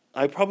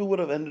 I probably would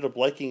have ended up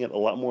liking it a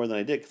lot more than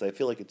I did, because I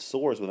feel like it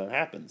soars when that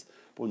happens.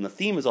 But when the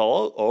theme is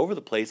all over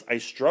the place, I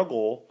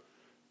struggle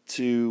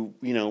to,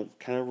 you know,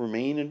 kind of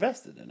remain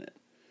invested in it.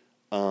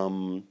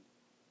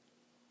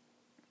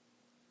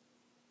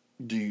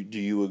 Do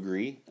you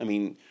agree? I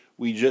mean,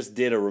 we just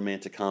did a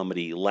romantic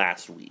comedy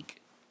last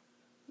week.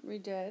 We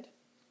did.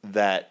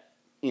 That,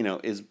 you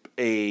know, is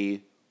a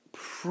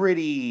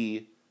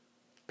pretty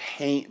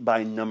paint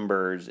by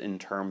numbers in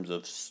terms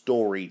of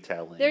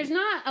storytelling. There's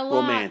not a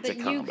lot romantic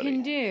that comedy. you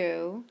can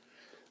do.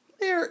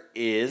 There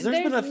is.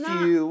 There's been a not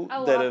few a that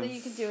lot have. that you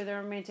can do with a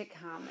romantic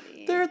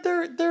comedy.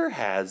 There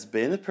has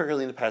been,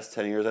 particularly in the past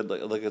 10 years. I'd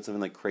look at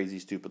something like Crazy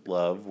Stupid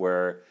Love,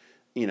 where,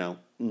 you know,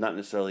 not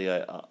necessarily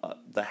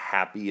the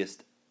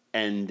happiest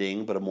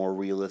ending, but a more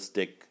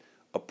realistic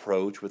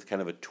approach with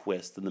kind of a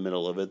twist in the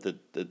middle of it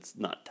that's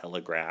not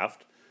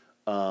telegraphed.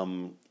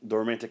 The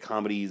romantic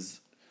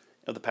comedies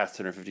of the past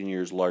 10 or 15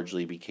 years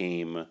largely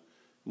became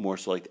more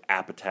so like the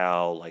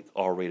Apatow, like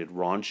R-rated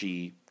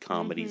raunchy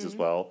comedies as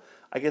well.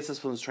 I guess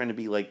this one's trying to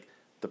be like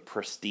the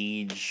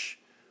prestige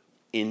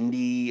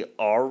indie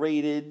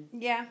R-rated.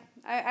 Yeah,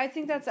 I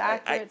think that's an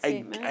accurate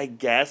statement. I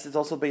guess it's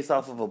also based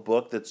off of a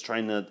book that's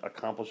trying to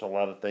accomplish a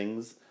lot of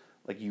things,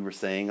 like you were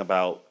saying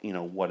about, you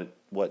know, what it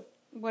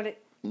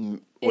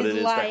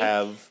is like to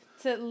have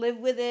to live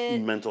with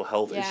it, mental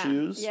health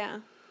issues. Yeah.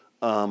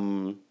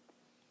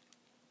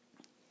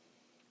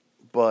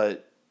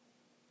 But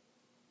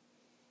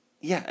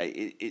yeah,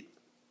 I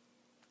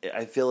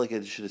feel like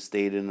it should have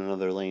stayed in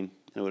another lane.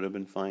 It would have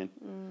been fine.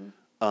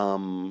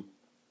 I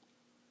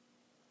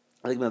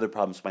think another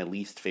problem is my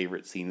least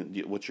favorite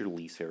scene. What's your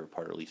least favorite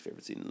part or least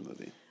favorite scene in the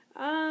movie?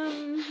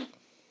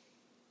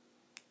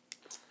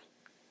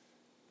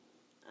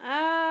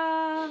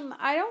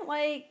 I don't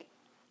like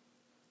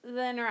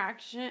the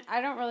interaction. I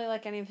don't really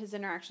like any of his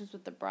interactions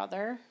with the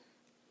brother.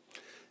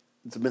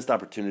 It's a missed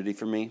opportunity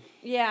for me.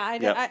 Yeah, I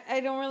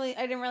didn't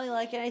really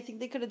like it. I think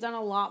they could have done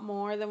a lot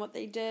more than what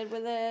they did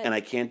with it. And I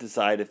can't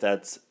decide if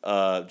that's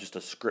just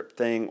a script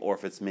thing or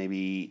if it's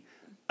maybe...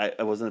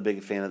 I wasn't a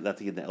big fan of that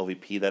to get the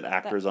LVP. That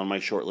actor is on my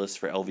short list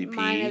for LVP.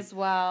 Mine as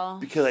well.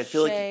 Because I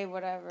feel Shea, like...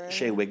 whatever.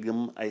 Shea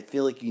Whigham. I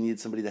feel like you need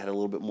somebody that had a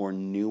little bit more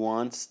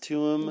nuance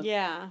to him.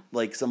 Yeah.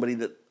 Like somebody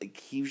that... Like,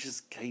 he was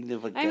just kind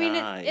of a guy. I mean,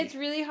 it's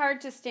really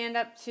hard to stand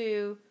up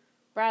to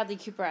Bradley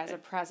Cooper as a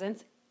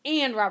presence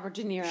and Robert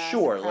De Niro as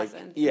a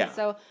presence. Like, yeah. And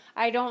so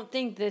I don't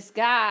think this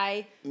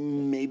guy...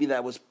 Maybe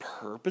that was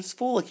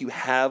purposeful. Like you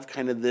have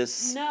kind of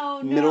this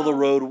No. middle of the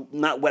road,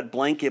 not wet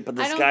blanket, but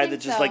this guy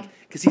that just like...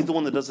 Because he's the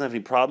one that doesn't have any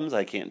problems.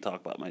 I can't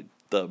talk about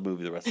the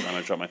movie the rest of the time.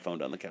 I drop my phone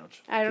down the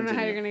couch. I don't know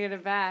how you're going to get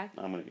it back.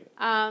 I'm going to get it.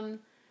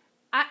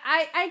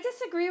 I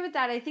disagree with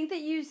that. I think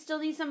that you still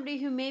need somebody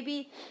who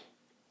maybe...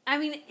 I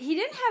mean, he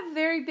didn't have a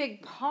very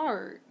big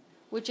part,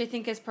 which I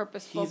think is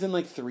purposeful. He's in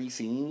like 3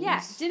 scenes.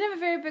 Yeah, didn't have a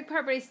very big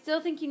part, but I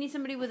still think you need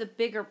somebody with a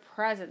bigger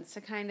presence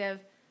to kind of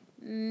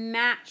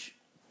match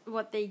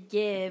what they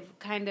give,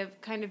 kind of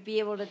be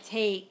able to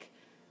take,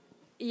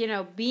 you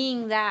know,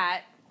 being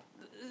that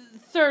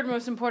third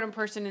most important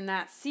person in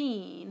that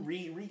scene.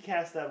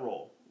 Recast that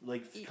role.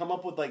 Like, come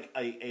up with like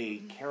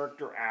a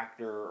character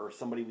actor or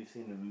somebody we've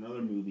seen in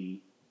another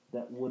movie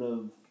that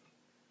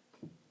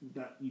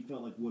you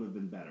felt like would have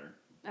been better.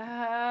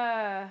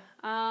 I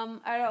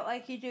don't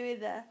like you doing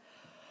that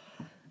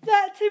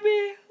to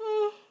me.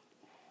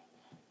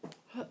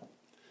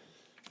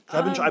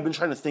 I've been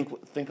trying to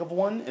think of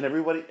one, and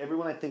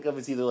everyone I think of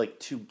is either like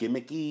too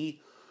gimmicky.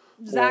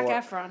 Zac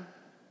Efron.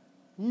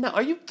 No,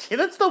 are you kidding?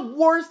 That's the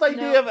worst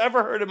idea I've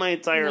ever heard in my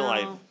entire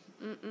life.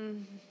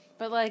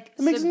 But like,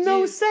 it makes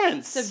no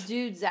sense.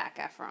 Subdued Zac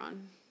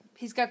Efron.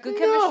 He's got good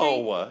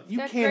chemistry. No, you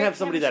can't have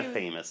somebody that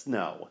famous.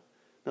 No,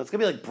 it's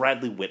gonna be like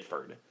Bradley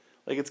Whitford.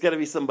 Like, it's got to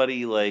be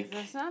somebody, like...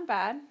 That's not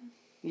bad.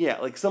 Yeah,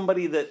 like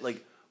somebody that,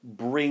 like,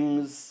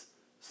 brings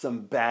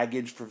some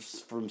baggage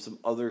from some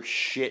other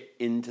shit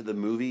into the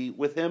movie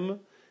with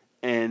him.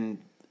 And,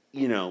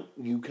 you know,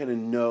 you kind of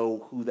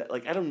know who that...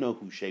 Like, I don't know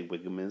who Shea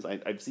Wiggum is.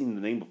 I've seen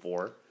the name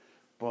before,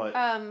 but...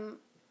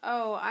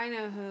 Oh, I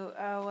know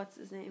who. What's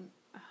his name?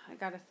 I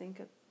gotta think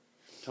of...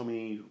 Tell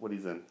me what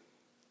he's in.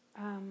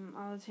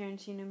 All the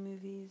Tarantino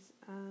movies.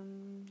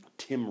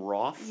 Tim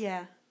Roth?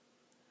 Yeah.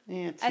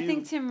 Yeah, I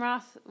think Tim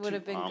Roth would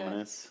have been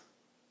ominous.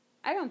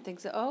 good. I don't think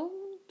so. Oh,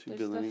 Too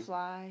there's villainy. the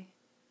fly.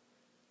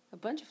 A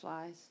bunch of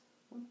flies.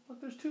 What the fuck?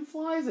 There's 2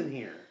 flies in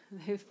here.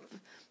 They've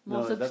No,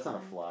 multiplied. that's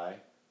not a fly.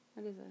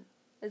 What is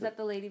it? Is that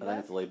the I think ladybug?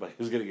 it's a ladybug.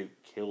 Who's gonna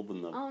get killed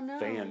in the Oh no.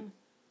 fan?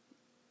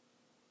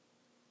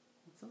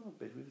 What's up,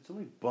 baby? There's so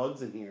many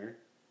bugs in here.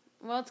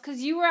 Well, it's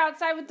because you were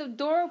outside with the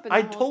door open.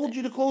 I told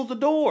you to close the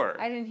door.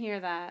 I didn't hear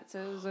that,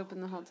 so it was open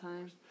the whole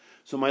time.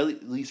 So my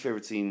least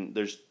favorite scene,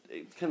 there's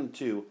kind of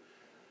 2.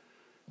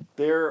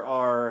 There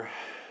are,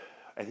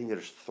 I think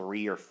there's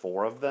 3 or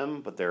 4 of them,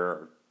 but there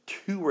are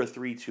 2 or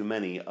 3 too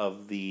many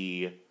of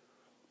the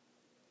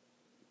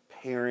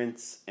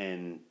parents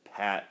and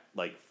Pat,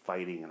 like,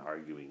 fighting and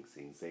arguing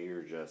scenes. They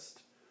are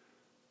just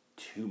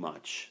too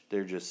much.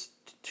 They're just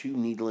too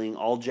needling.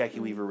 All Jackie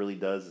Weaver really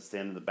does is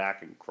stand in the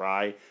back and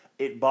cry.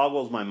 It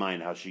boggles my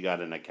mind how she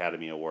got an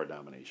Academy Award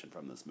nomination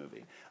from this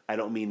movie. I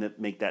don't mean to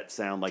make that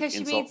sound like Because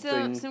she made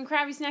insulting some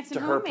Krabby Snacks and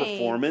to her homemade.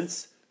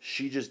 performance.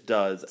 She just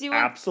does Do you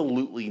want-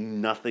 absolutely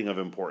nothing of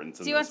importance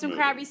in Do you this want some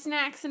movie. Krabby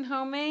Snacks and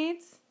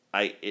homemades?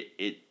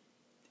 It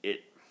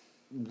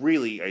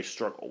really I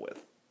struggle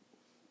with.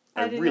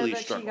 I didn't really know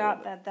that struggle she got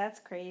with it. that. That's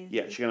crazy.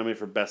 Yeah, she got nominated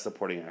for Best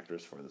Supporting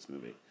Actress for this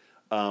movie.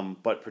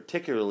 But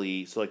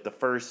particularly, so like the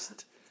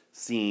first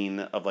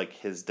scene of like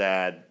his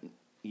dad,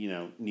 you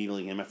know,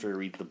 needling him after he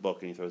reads the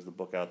book and he throws the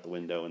book out the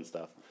window and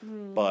stuff.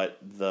 But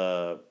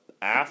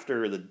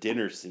after the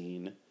dinner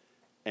scene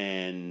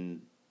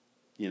and,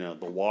 you know,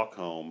 the walk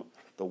home,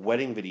 the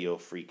wedding video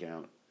freak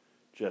out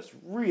just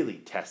really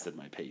tested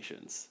my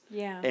patience.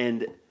 Yeah.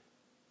 And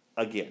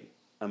again,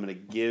 I'm going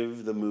to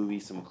give the movie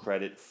some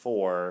credit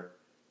for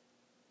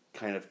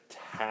kind of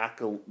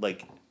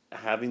like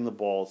having the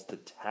balls to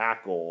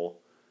tackle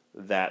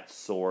that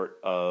sort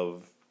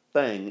of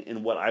thing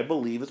in what I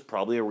believe is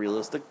probably a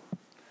realistic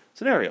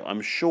scenario.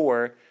 I'm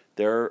sure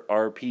there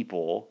are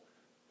people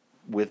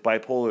with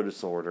bipolar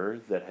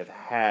disorder that have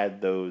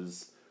had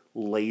those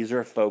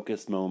laser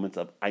focused moments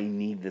of I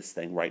need this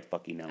thing right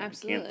fucking now.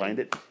 Absolutely. I can't find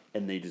it,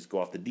 and they just go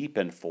off the deep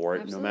end for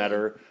it, Absolutely. no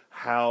matter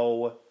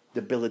how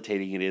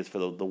debilitating it is for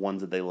the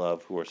ones that they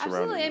love who are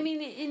surrounding Absolutely. I them.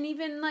 mean, and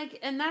even like,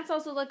 and that's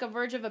also like a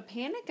verge of a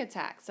panic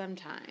attack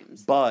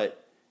sometimes.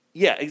 But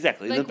yeah,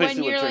 exactly. Like That's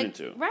basically when what you're it turned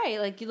like,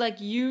 into. right, like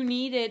you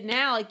need it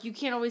now. Like you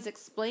can't always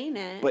explain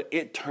it. But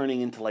it turning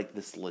into like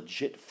this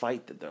legit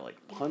fight that they're like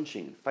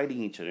punching and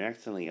fighting each other, and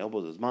accidentally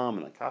elbows his mom,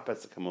 and the cop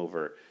has to come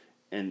over,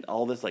 and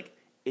all this, like,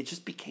 it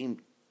just became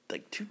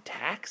like too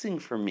taxing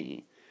for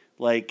me.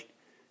 Like,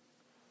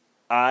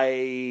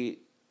 I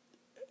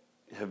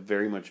have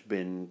very much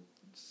been,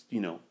 you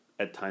know,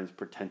 at times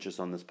pretentious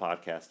on this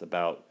podcast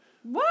about,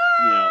 what?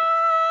 you know,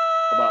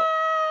 about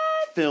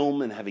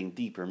film and having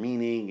deeper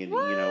meaning and, you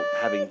know,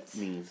 having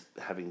things,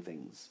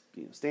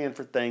 you know, stand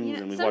for things, You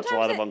know, and we watch a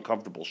lot of sometimes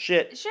uncomfortable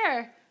shit.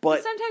 Sure.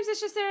 But- sometimes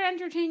it's just there to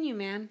entertain you,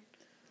 man.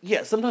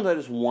 Yeah, sometimes I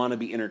just want to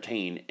be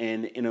entertained.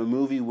 And in a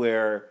movie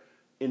where,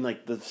 in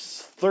like the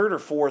 3rd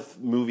or 4th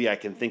movie I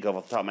can think of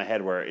off the top of my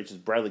head, where it's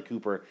just Bradley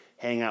Cooper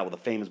hanging out with a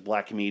famous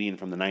black comedian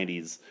from the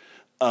 90s,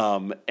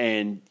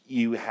 and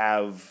you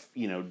have,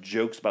 you know,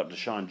 jokes about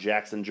Deshaun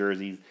Jackson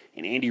jerseys,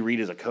 and Andy Reid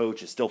as a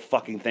coach is still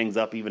fucking things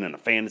up even in a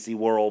fantasy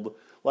world.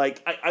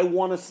 Like, I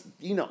want to,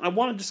 you know, I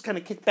want to just kind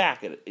of kick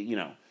back at it, you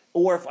know.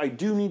 Or if I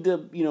do need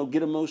to, you know,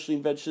 get emotionally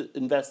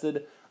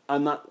invested,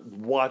 I'm not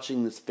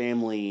watching this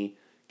family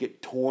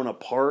get torn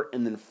apart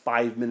and then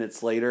 5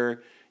 minutes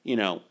later, you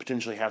know,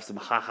 potentially have some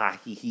ha-ha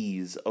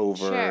hee-hees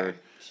over,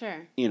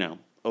 Sure. you know,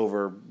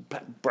 over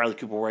Bradley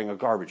Cooper wearing a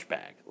garbage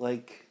bag.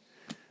 Like,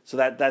 so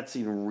that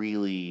scene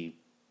really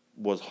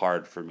was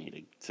hard for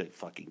me to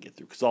fucking get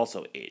through. Because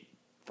also it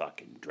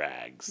fucking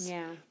drags.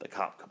 Yeah. The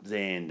cop comes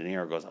in, De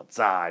Niro goes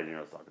outside, De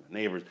Niro's talking to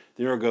neighbors.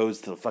 De Niro goes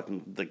to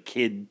the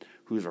kid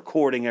who's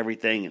recording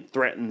everything and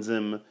threatens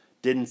him.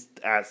 Didn't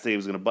say he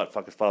was going to butt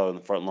fuck his father in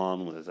the front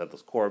lawn with his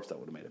headless corpse. That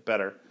would have made it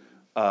better.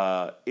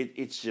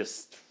 It's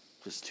just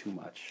too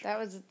much. That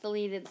was a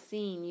deleted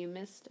scene. You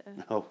missed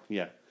it. Oh,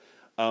 yeah.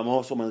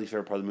 Also, my least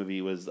favorite part of the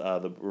movie was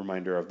the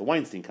reminder of the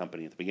Weinstein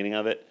Company at the beginning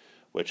of it,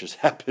 which just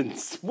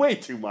happens way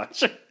too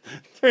much.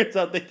 Turns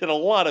out they did a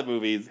lot of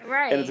movies,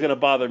 Right. and it's going to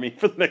bother me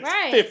for the next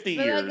 50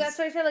 but years. Like, that's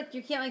why I said, like,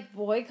 you can't, like,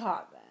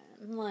 boycott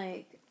them.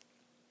 Like,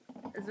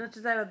 as much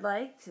as I would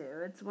like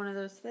to, it's one of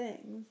those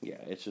things. Yeah,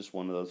 it's just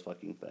one of those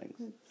fucking things.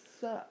 It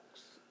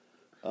sucks.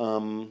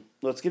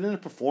 Let's get into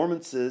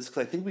performances,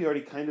 because I think we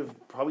already kind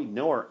of probably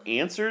know our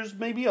answers,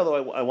 maybe,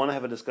 although I want to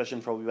have a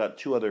discussion probably about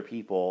 2 other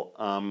people.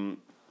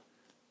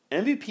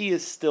 MVP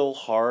is still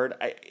hard.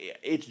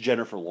 It's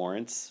Jennifer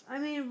Lawrence. I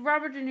mean,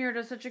 Robert De Niro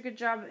does such a good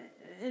job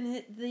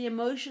the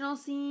emotional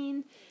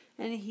scene,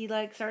 and he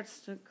like starts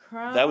to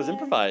cry. That was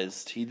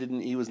improvised.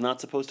 He was not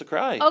supposed to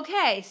cry.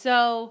 Okay,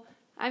 so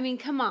I mean,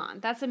 come on,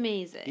 that's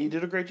amazing. He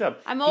did a great job.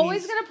 I'm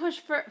always going to push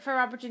for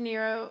Robert De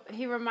Niro.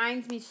 He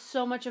reminds me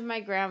so much of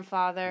my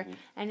grandfather. Mm-hmm.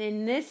 And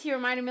in this, he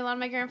reminded me a lot of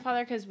my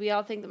grandfather because we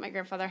all think that my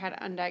grandfather had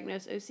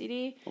undiagnosed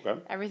OCD. Okay.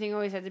 Everything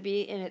always had to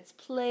be in its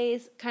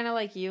place, kind of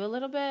like you a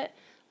little bit.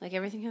 Like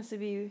everything has to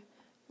be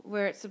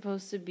where it's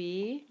supposed to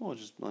be. Well,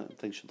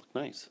 things should look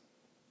nice.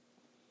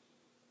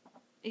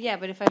 Yeah,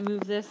 but if I move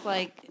this,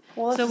 like...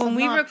 Well, so that's when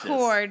obnoxious.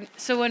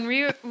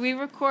 we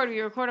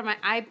record on my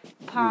You're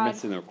iPod,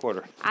 missing the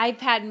recorder.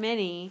 iPad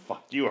Mini.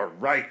 Fuck, you are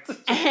right.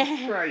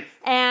 Right.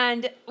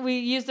 And we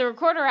use the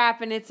recorder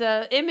app, and it's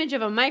an image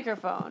of a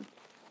microphone.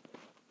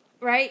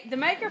 Right? The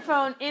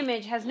microphone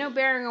image has no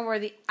bearing on where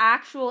the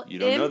actual You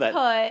don't know input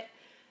that.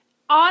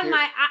 on Here-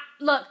 my...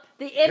 look,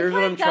 the here's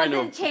what I'm input trying to-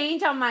 doesn't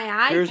change on my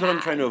iPad. Here's what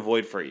I'm trying to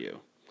avoid for you.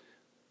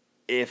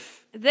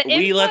 If The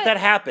we let input- that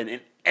happen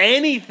and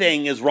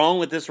anything is wrong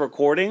with this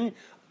recording,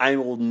 I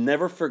will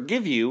never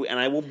forgive you, and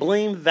I will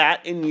blame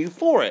that and you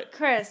for it.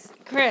 Chris,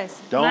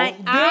 Don't my do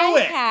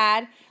it.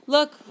 iPad...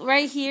 Look,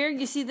 right here,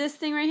 you see this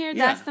thing right here?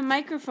 Yeah. That's the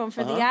microphone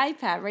for the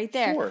iPad right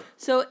there. Sure.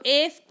 So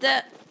if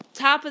the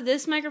top of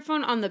this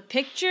microphone on the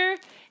picture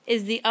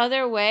is the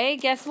other way,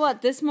 guess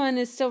what? This one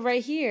is still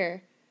right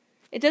here.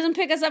 It doesn't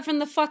pick us up from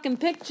the fucking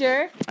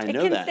picture. I it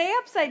know can that. stay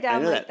upside I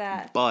down know like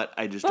that, that. but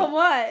I just But don't.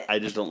 what? I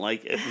just don't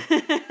like it.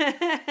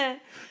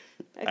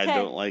 I Okay.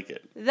 don't like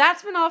it.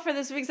 That's been all for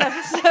this week's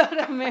episode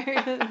of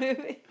Married with the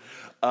Movie.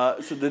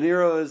 So De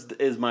Niro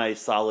is my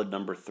solid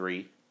number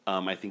 3.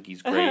 I think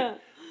he's great.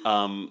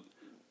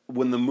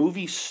 When the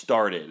movie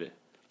started,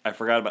 I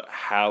forgot about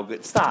how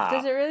good. Stop.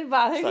 Does it really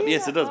bother Stop. you?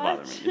 Yes, it that does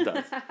bother much? me. It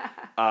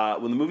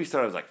does. When the movie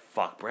started, I was like,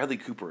 "Fuck, Bradley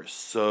Cooper is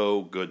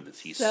so good in this.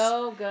 He's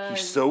So good.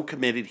 He's so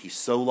committed. He's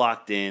so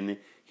locked in.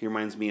 He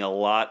reminds me a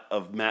lot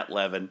of Matt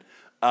Levin,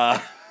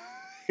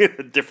 in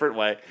a different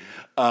way.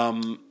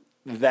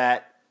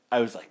 That I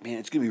was like, man,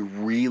 it's gonna be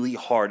really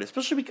hard,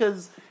 especially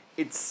because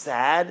it's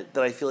sad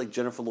that I feel like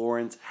Jennifer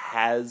Lawrence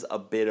has a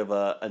bit of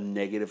a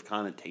negative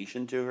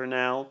connotation to her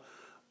now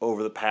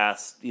over the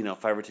past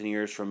 5 or 10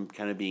 years from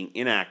kind of being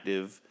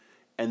inactive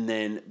and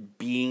then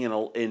being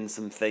in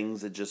some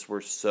things that just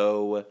were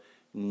so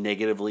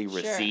negatively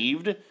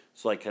received.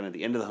 So like kind of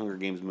the end of the Hunger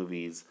Games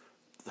movies,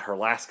 her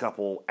last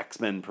couple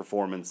X-Men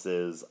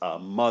performances,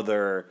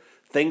 Mother,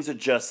 things that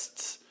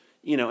just,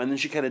 and then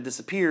she kind of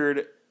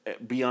disappeared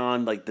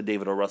beyond like the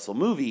David O. Russell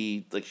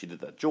movie, like she did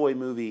that Joy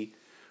movie.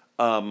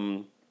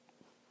 That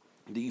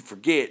you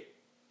forget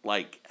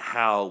like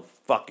how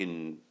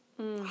fucking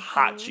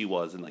hot she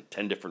was in like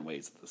 10 different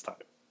ways at this time.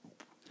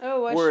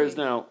 Oh, was Whereas she?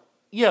 now,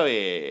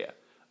 yeah.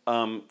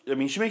 I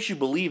mean, she makes you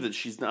believe that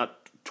she's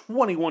not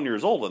 21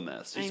 years old in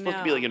this. She's I supposed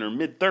to be know. like in her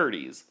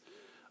mid-30s.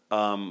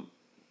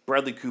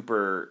 Bradley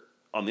Cooper,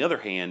 on the other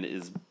hand,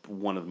 is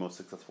one of the most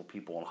successful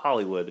people in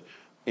Hollywood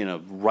in a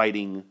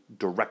writing,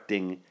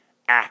 directing,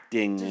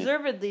 acting,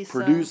 Deservedly so.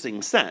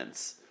 producing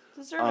sense.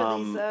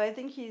 Deservedly so. I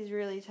think he's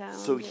really talented.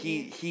 So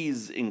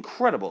he's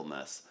incredible in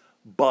this.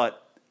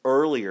 But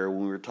earlier,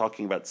 when we were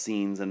talking about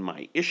scenes and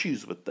my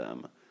issues with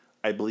them,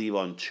 I believe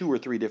on 2 or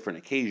 3 different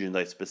occasions,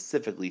 I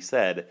specifically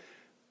said,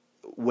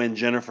 when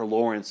Jennifer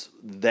Lawrence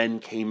then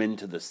came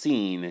into the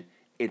scene,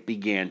 it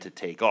began to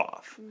take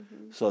off.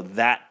 Mm-hmm. So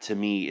that, to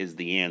me, is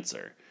the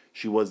answer.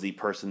 She was the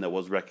person that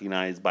was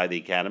recognized by the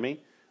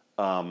Academy,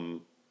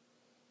 and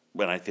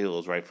I feel it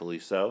was rightfully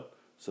so.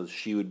 So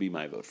she would be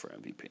my vote for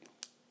MVP.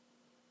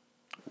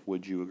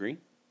 Would you agree?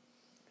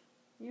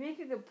 You make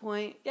a good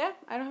point. Yeah,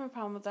 I don't have a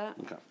problem with that.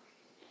 Okay.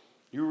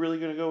 You were really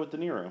going to go with De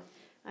Niro.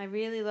 I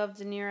really love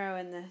De Niro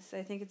in this.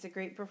 I think it's a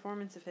great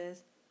performance of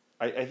his.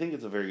 I think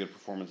it's a very good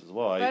performance as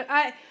well.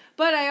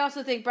 But I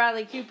also think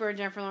Bradley Cooper and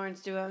Jennifer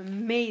Lawrence do an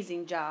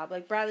amazing job.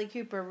 Like Bradley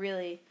Cooper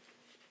really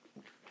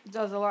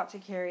does a lot to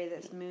carry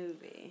this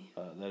movie.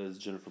 That is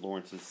Jennifer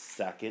Lawrence's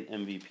second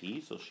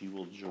MVP, so she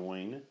will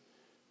join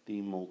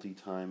the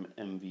multi-time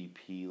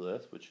MVP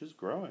list, which is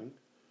growing.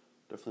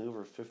 Definitely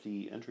over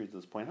 50 entries at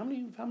this point. How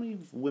many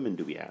women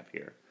do we have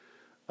here?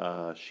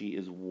 She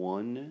is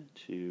 1,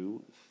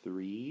 2,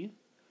 3.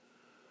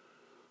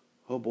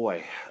 Oh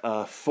boy,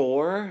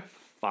 4,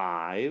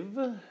 5.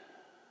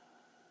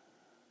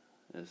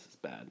 This is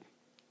bad.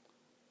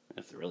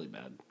 That's really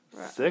bad.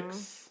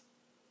 6,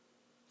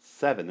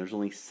 7. There's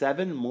only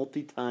 7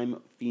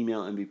 multi-time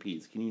female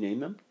MVPs. Can you name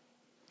them?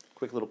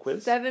 Quick little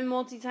quiz. 7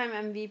 multi-time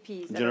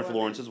MVPs. that are Jennifer women.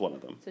 Lawrence is one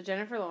of them. So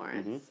Jennifer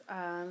Lawrence.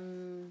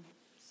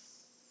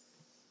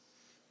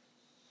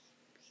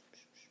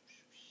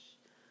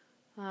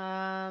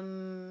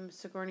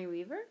 Sigourney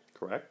Weaver.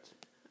 Correct.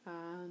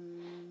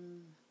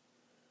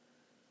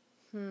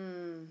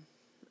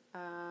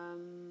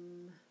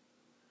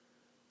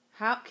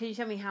 How can you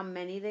tell me how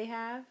many they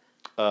have?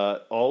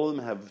 All of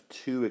them have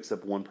 2,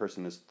 except one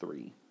person is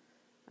 3.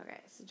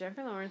 Okay, so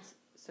Jennifer Lawrence,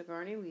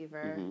 Sigourney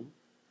Weaver.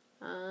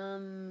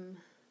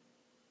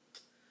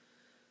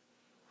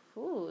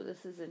 Ooh,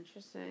 this is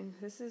interesting.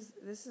 This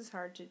is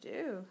hard to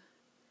do.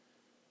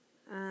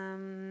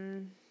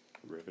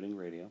 Riveting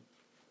radio.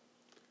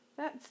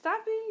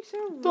 Stop being so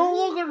rude. Don't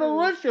look at the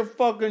list, you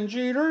fucking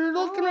cheater. You're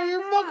looking at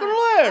your fucking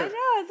I list. know,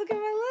 I was looking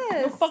at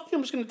my list. Fuck you,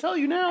 I'm just going to tell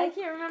you now. I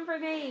can't remember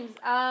names.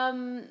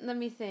 Let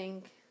me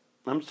think.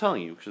 I'm just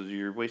telling you, because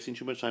you're wasting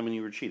too much time when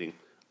you were cheating.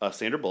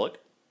 Sandra Bullock.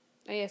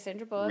 Oh, yeah,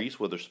 Sandra Bullock. Reese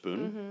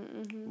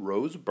Witherspoon.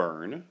 Rose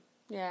Byrne.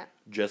 Yeah.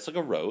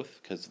 Jessica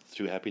Roth, because it's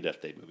 2 Happy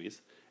Death Day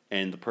movies.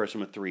 And the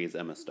person with 3 is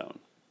Emma Stone.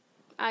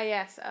 Ah,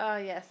 yes. Oh,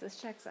 yes, this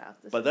checks out.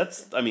 But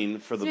that's, I mean,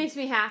 for This the... makes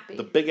me happy.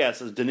 The big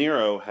asses, De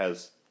Niro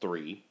has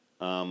 3.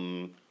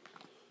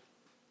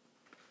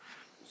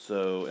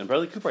 So, and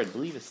Bradley Cooper, I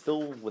believe, is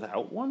still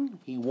without one.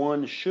 He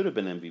should have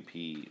been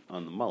MVP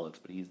on the Mullets,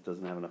 but he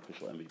doesn't have an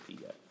official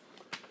MVP yet.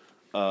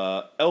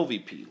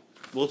 LVP.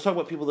 Well, let's talk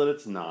about people that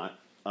it's not.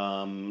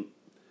 I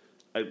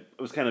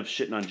was kind of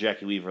shitting on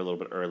Jackie Weaver a little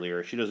bit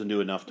earlier. She doesn't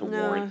do enough to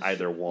warrant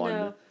either one.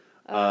 No.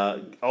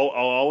 I'll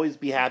always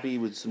be happy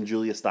with some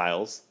Julia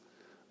Stiles.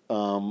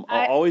 I'll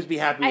always be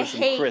happy with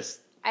some Chris.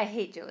 I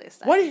hate Julia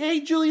Stiles. Why do you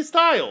hate Julia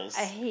Stiles?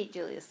 I hate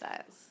Julia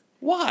Stiles.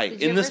 Why?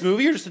 Did you In this ever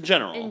movie or just in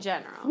general? In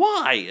general.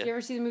 Why? Did you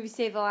ever see the movie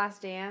Save the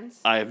Last Dance?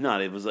 I have not.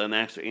 It was an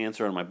extra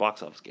answer on my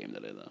box office game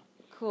today, though.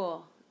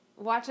 Cool.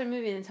 Watch a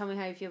movie and tell me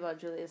how you feel about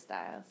Julia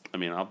Stiles. I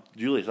mean,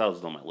 Julia Stiles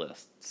is on my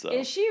list. So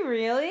Is she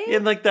really?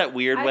 in like that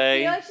weird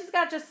way. I feel like she's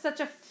got just such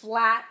a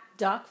flat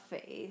duck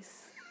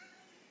face.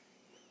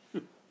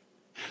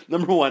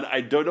 Number 1,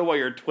 I don't know why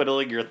you're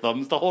twiddling your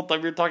thumbs the whole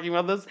time you're talking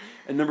about this.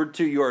 And number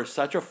 2, you are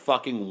such a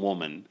fucking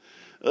woman.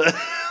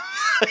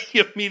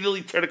 You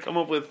immediately try to come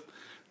up with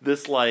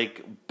this,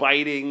 like,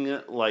 biting,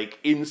 like,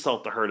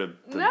 insult to her to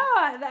No,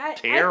 I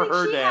think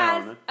her she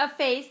down. has a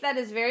face that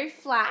is very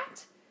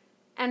flat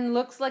and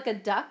looks like a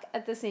duck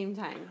at the same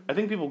time. I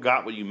think people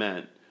got what you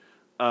meant.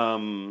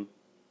 I'm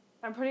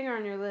putting her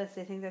on your list.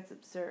 I think that's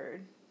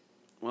absurd.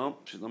 Well,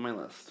 she's on my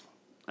list.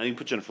 I need to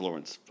put Jennifer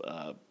Lawrence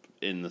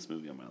in this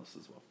movie on my list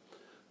as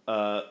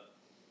well.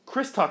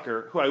 Chris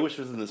Tucker, who I wish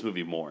was in this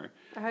movie more.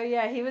 Oh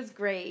yeah, he was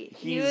great.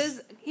 He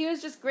was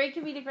just great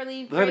comedic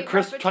relief. The fact that Great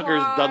Chris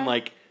Tucker's repertoire. done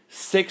like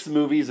 6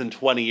 movies in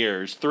 20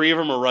 years. 3 of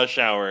them are Rush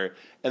Hour,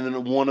 and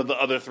then one of the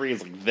other 3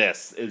 is like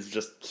this. Is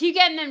just... Keep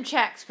getting them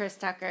checks, Chris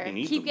Tucker. He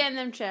needs Keep them. getting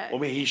them checks. Well,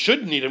 I mean, he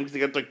shouldn't need them because he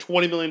got like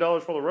 $20 million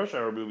for the Rush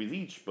Hour movies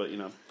each, but you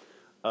know.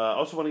 I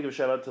also want to give a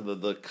shout out to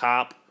the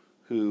cop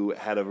who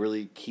had a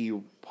really key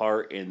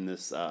part in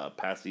this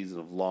past season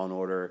of Law and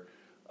Order,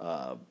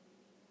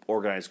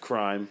 organized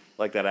crime.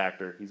 Like that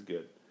actor, he's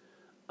good.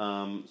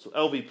 So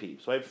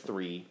LVP. So I have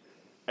 3.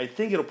 I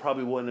think it'll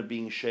probably end up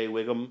being Shea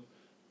Wiggum,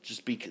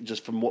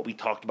 just from what we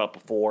talked about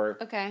before.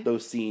 Okay.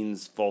 Those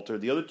scenes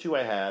faltered. The other 2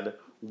 I had,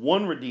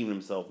 one redeemed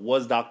himself,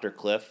 was Dr.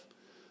 Cliff.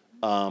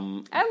 I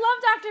love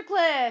Dr.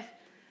 Cliff.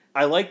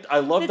 I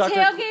love The Dr.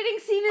 tailgating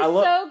scene is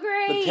so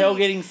great. The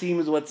tailgating scene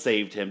is what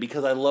saved him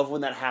because I love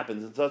when that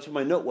happens. And so that's what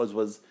my note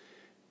was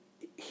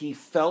he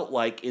felt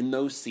like in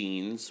those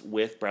scenes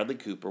with Bradley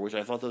Cooper, which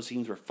I thought those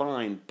scenes were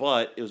fine,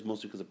 but it was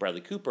mostly because of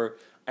Bradley Cooper.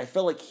 I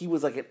felt like he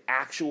was like an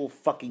actual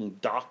fucking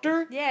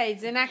doctor. Yeah,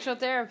 he's an actual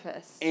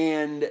therapist.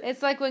 And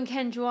It's like when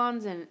Ken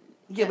Juan's in.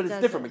 yeah, but it's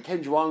different. But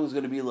Ken Jeong is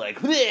going to be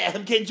like, "Yeah,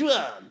 I'm Ken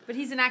Jeong." But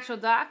he's an actual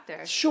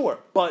doctor. Sure,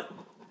 but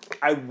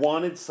I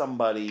wanted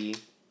somebody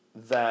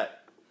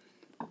that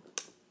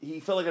he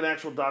felt like an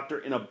actual doctor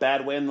in a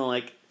bad way, and then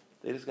like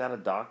they just got a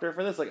doctor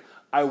for this. Like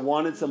I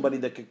wanted somebody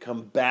that could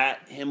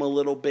combat him a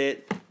little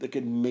bit, that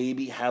could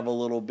maybe have a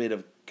little bit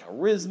of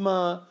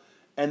charisma.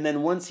 And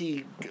then once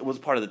he was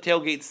part of the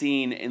tailgate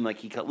scene and like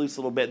he cut loose a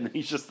little bit and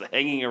he's just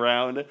hanging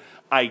around,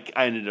 I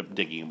ended up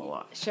digging him a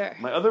lot. Sure.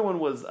 My other one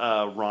was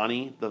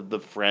Ronnie, the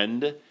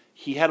friend.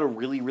 He had a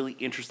really, really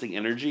interesting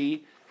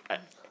energy.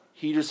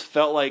 He just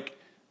felt like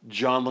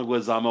John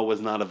Leguizamo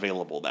was not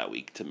available that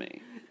week to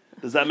me.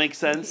 Does that make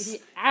sense?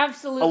 He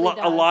absolutely does.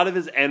 A lot of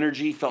his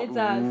energy felt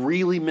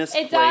really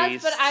misplaced. It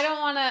does, but I don't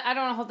want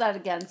to hold that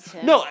against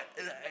him. No,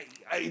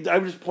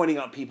 I'm just pointing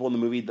out people in the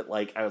movie that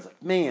like I was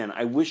like, man,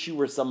 I wish you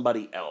were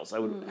somebody else. I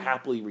would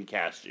happily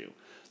recast you.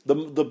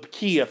 The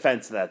key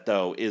offense to that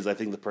though is I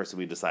think the person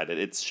we decided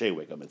it's Shea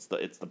Wiggum.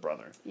 It's the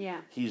brother.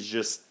 Yeah. He's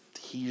just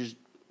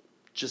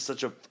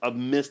such a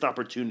missed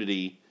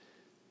opportunity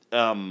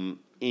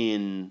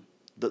in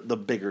the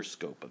bigger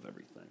scope of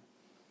everything.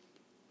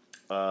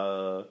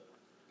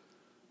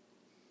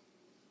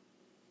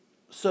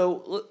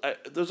 So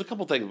there's a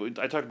couple things.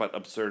 I talked about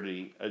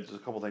absurdity. There's a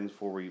couple things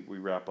before we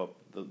wrap up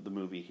the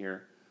movie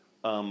here.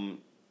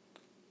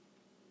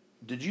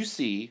 Did you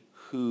see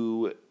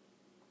who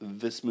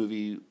this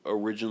movie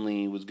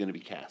originally was going to be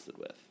casted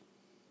with?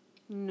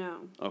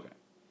 No. Okay.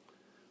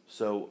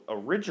 So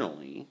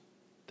originally,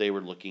 they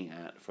were looking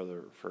at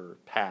for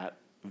Pat,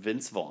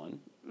 Vince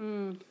Vaughn,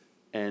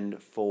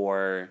 and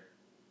for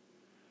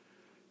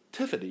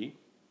Tiffany,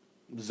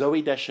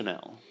 Zooey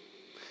Deschanel.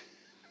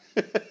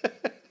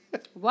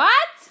 What?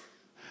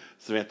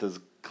 Samantha's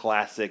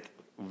classic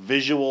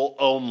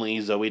visual-only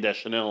Zooey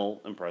Deschanel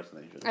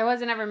impersonation. I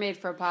wasn't ever made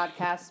for a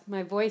podcast.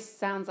 My voice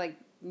sounds like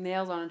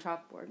nails on a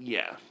chalkboard.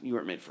 Yeah, you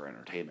weren't made for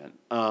entertainment.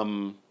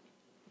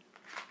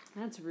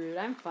 That's rude.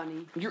 I'm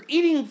funny. You're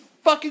eating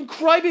fucking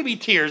crybaby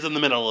tears in the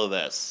middle of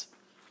this.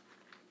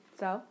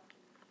 So?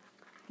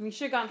 We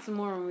should have gotten some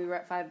more when we were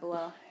at Five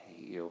Below. I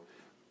hate you.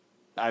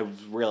 I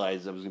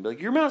realized I was going to be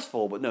like, your mouth's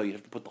full, but no, you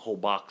have to put the whole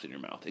box in your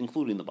mouth,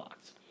 including the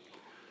box.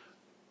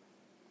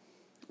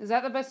 Is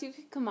that the best you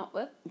could come up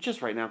with?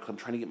 Just right now, because I'm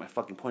trying to get my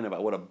fucking point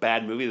about what a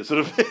bad movie this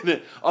would have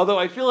been. Although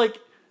I feel like,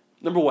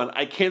 number one,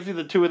 I can't see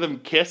the two of them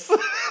kiss.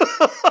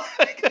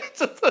 It's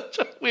just such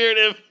a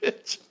weird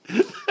image.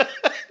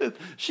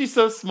 She's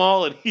so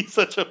small and he's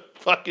such a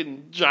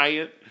fucking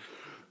giant.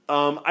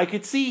 I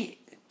could see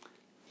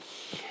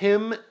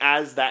him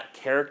as that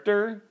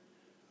character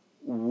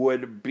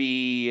would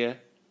be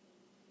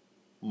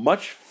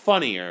much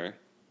funnier,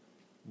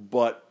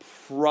 but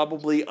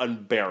probably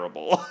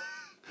unbearable.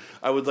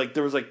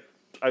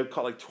 I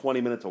caught like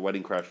 20 minutes of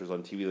Wedding Crashers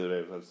on TV the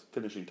other day. I was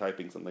finishing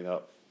typing something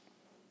up.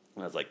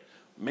 And I was like,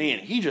 man,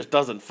 he just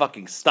doesn't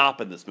fucking stop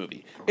in this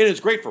movie. It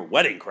is great for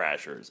Wedding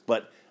Crashers,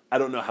 but I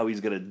don't know how he's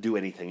going to do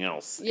anything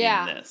else in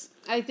this.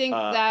 I think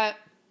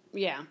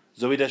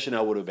Zooey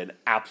Deschanel would have been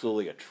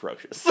absolutely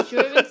atrocious. She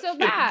would have been so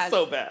bad.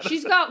 So bad.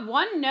 She's got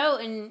one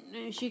note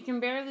and she can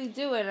barely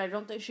do it. I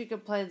don't think she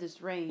could play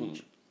this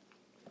range.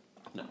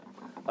 No.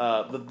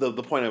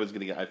 The point I was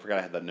going to get, I forgot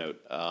I had that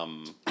note.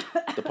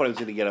 The point I was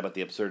going to get about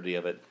the absurdity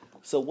of it.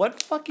 So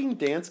what fucking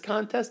dance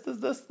contest is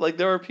this? Like,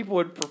 there are people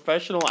in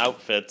professional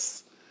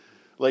outfits,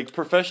 like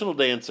professional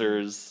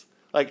dancers.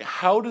 Like,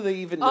 how do they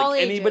even, All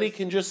like, ages. anybody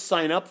can just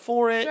sign up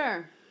for it?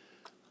 Sure.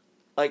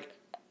 Like,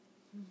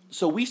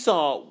 so we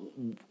saw,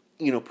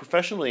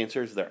 professional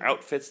dancers, their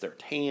outfits, their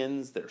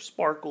tans, their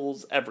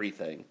sparkles,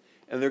 everything.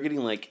 And they're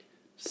getting, like,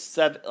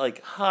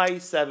 high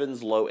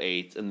 7s, low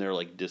 8s, and they're,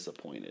 like,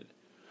 disappointed.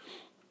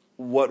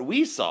 What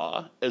we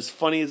saw, as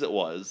funny as it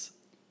was,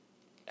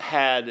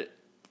 had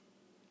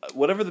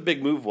whatever the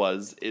big move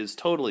was, is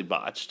totally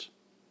botched.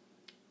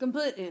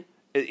 Completely.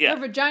 Yeah.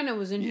 Her vagina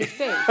was in his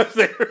face.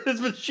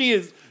 But she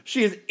is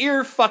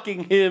ear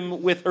fucking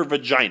him with her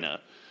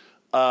vagina.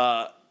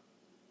 The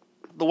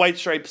White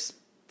Stripes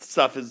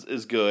stuff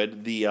is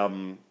good. The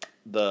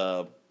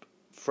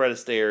Fred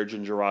Astaire,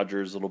 Ginger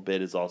Rogers little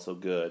bit is also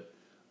good.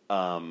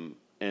 And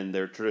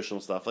their traditional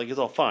stuff, like, is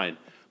all fine.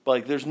 But,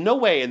 like, there's no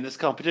way in this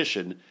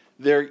competition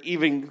they're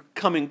even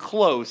coming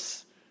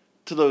close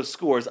to those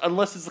scores,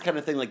 unless it's the kind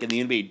of thing like in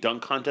the NBA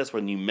dunk contest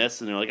when you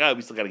miss and they're like, oh,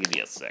 we still got to give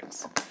you a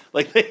 6.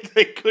 Like,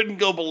 they couldn't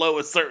go below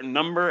a certain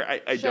number.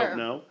 I Sure. don't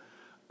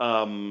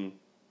know.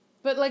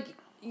 But, like,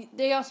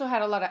 they also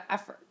had a lot of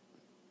effort.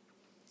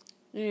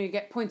 You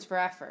get points for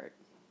effort.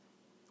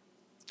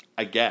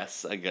 I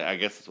guess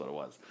that's what it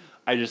was.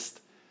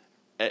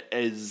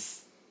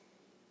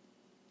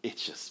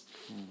 It's just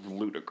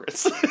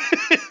ludicrous.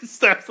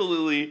 It's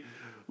absolutely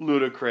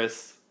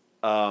ludicrous.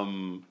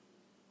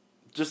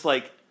 Just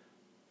like,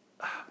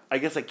 I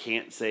guess I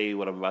can't say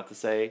what I'm about to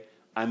say.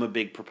 I'm a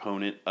big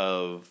proponent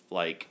of,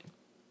 like,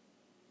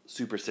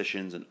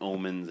 superstitions and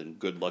omens and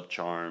good luck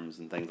charms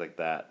and things like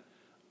that.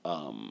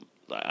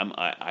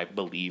 I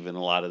believe in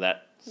a lot of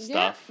that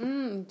stuff. Yeah.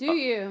 Do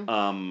you?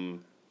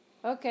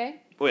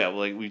 Okay. Oh yeah,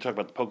 like we talked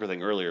about the poker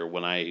thing earlier.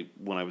 When I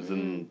was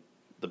in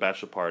the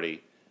bachelor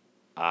party,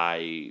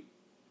 I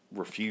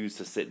refused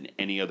to sit in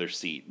any other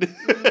seat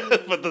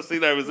but the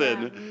seat I was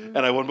in,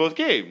 and I won both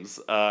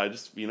games. I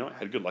just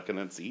had good luck in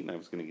that seat, and I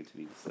was going to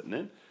continue to sit in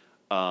it.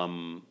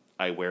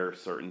 I wear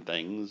certain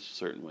things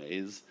certain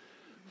ways.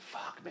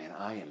 Fuck, man,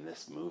 I am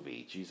this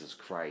movie. Jesus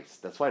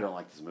Christ. That's why I don't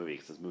like this movie,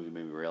 because this movie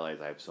made me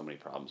realize I have so many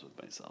problems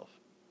with myself.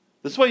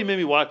 This is why you made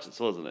me watch this,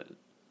 wasn't it?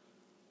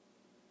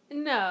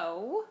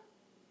 No.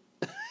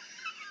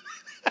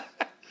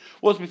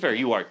 Well, to be fair,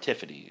 you are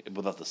Tiffany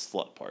without the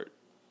slut part.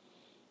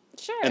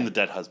 Sure. And the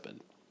dead husband.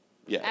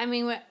 Yeah. I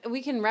mean,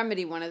 we can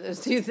remedy one of those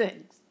two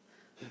things.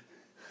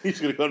 He's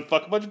going to go and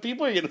fuck a bunch of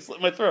people, or you're going to slit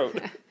my throat?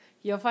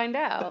 You'll find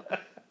out.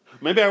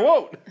 Maybe I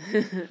won't.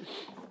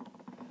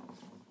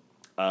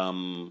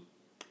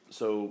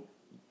 So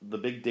the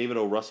big David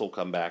O. Russell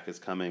comeback is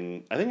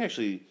coming. I think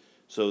actually,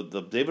 so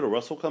the David O.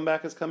 Russell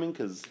comeback is coming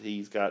because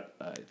he's got,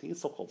 I think it's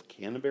still called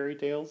Canterbury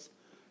Tales,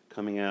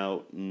 coming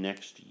out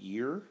next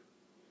year.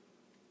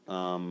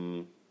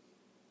 Oh,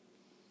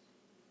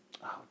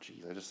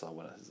 geez, I just saw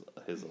what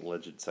his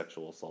alleged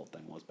sexual assault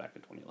thing was back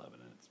in 2011,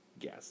 and it's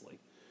ghastly.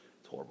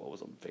 It's horrible. It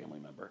was a family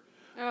member.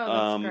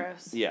 Oh, that's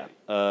gross. Yeah.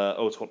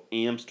 It's called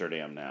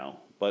Amsterdam now.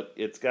 But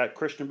it's got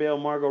Christian Bale,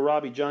 Margot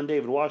Robbie, John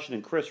David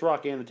Washington, Chris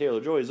Rock, Anna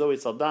Taylor-Joy, Zoe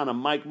Saldana,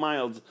 Mike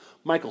Miles,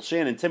 Michael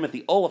Shannon,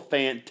 Timothy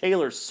Olyphant,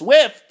 Taylor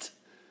Swift,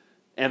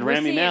 and We're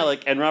Rami seeing-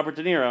 Malek, and Robert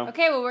De Niro.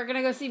 Okay, well, we're going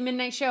to go see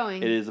Midnight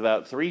Showing. It is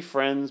about 3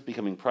 friends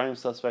becoming prime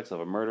suspects of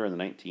a murder in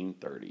the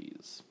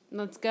 1930s.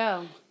 Let's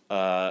go.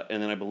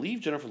 And then I believe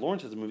Jennifer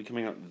Lawrence has a movie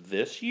coming out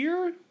this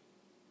year.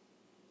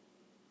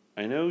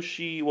 I know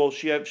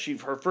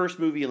her first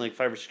movie in like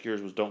 5 or 6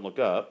 years was Don't Look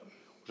Up,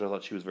 which I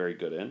thought she was very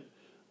good in.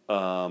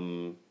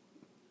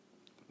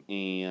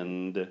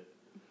 And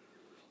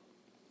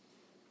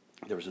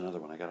there was another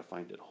one. I gotta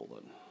find it. Hold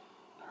on.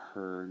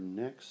 Her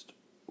next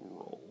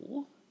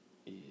role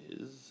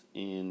is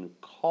in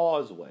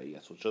Causeway.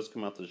 Yes, which just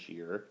come out this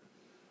year.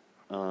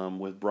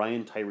 With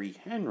Brian Tyree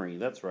Henry.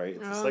 That's right.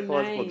 It's a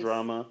psychological nice.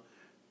 drama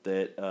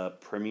that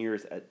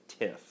premieres at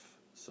TIFF.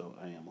 So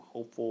I am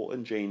hopeful.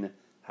 And Jane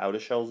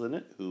Houdyshell's in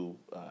it, who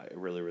I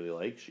really, really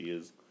like. She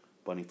is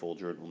Bunny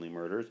Folger in Only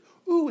Murders.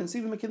 Ooh, and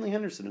Stephen McKinley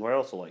Henderson, who I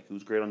also like,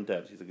 who's great on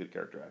Devs. He's a good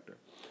character actor.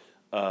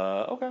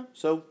 Okay,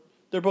 so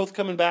they're both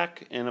coming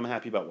back, and I'm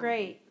happy about one.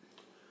 Great.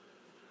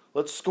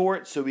 Let's score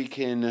it so we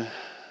can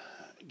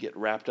get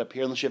wrapped up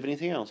here. Unless you have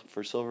anything else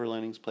for Silver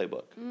Linings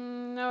Playbook.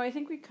 No, I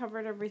think we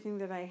covered everything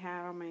that I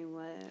had on my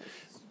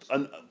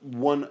list.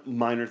 One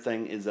minor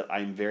thing is that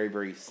I'm very,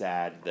 very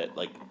sad that,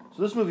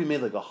 so this movie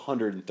made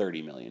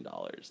 $130 million.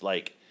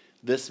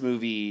 This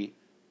movie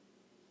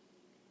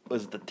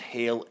was the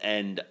tail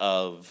end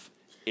of,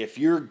 if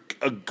you're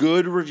a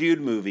good reviewed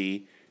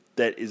movie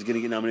that is going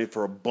to get nominated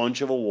for a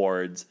bunch of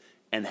awards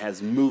and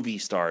has movie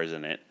stars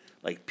in it,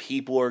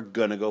 people are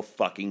going to go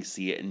fucking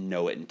see it and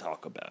know it and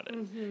talk about it.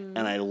 Mm-hmm.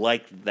 And I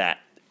liked that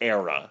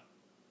era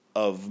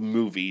of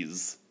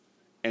movies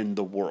and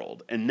the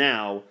world. And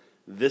now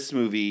this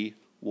movie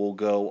will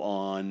go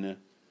on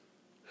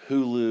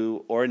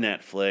Hulu or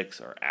Netflix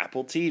or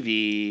Apple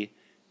TV,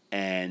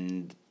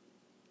 and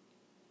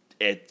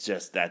that's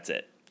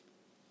it.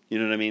 You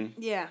know what I mean?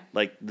 Yeah.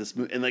 This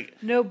movie, and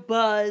no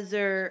buzz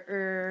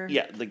or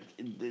yeah,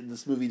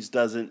 this movie just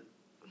doesn't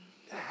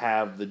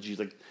have the juice.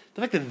 The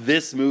fact that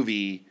this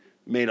movie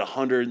made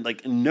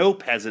no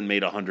peasant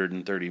made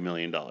 $130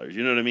 million.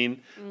 You know what I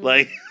mean?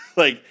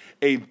 Mm.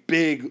 A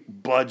big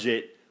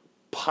budget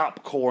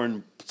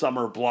popcorn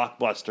summer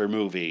blockbuster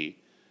movie.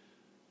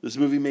 This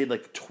movie made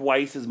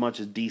twice as much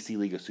as DC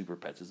League of Super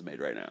Pets is made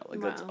right now.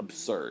 That's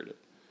absurd.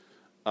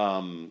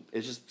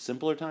 It's just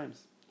simpler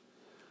times.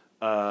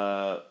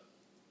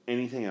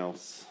 Anything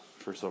else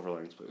for Silver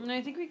Linings Playbook? No,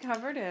 I think we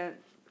covered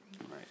it.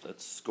 All right,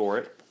 let's score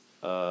it.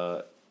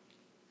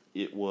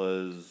 It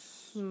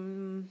was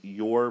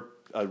your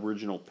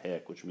original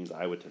pick, which means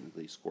I would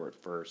technically score it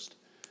first.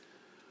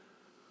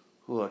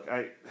 Look,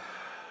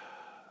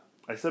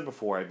 I said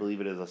before, I believe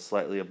it is a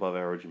slightly above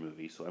average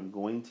movie, so I'm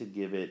going to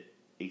give it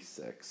a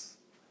 6,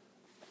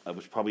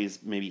 which probably is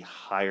maybe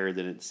higher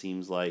than it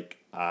seems like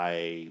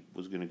I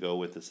was going to go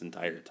with this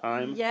entire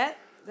time. Yeah,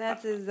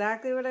 that's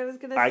exactly what I was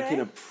going to say. I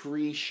can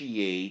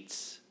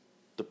appreciate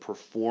the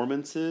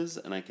performances,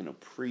 and I can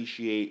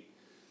appreciate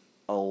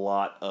a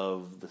lot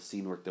of the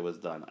scene work that was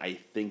done. I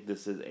think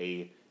this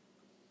is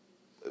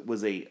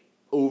was a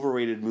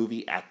overrated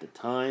movie at the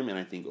time, and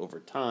I think over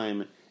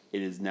time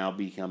it is now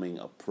becoming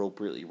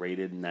appropriately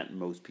rated, and that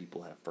most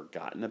people have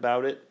forgotten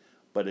about it.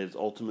 But it's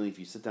ultimately, if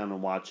you sit down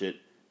and watch it,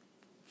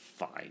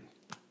 fine.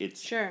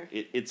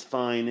 It's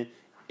fine.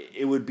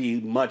 It would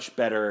be much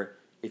better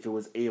if it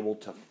was able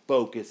to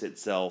focus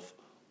itself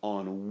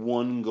on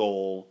one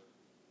goal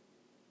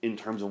in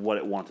terms of what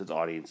it wants its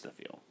audience to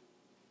feel.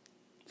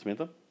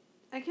 Samantha?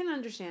 I can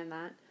understand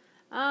that.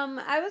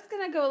 I was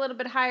going to go a little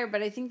bit higher,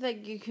 but I think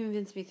you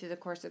convinced me through the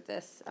course of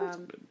this.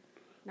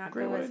 Not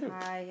go as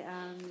high.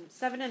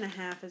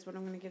 7.5 is what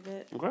I'm going to give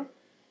it. Okay.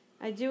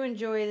 I do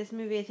enjoy this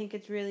movie. I think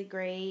it's really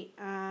great.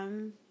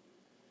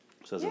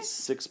 So it's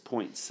a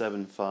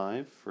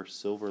 6.75 for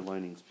Silver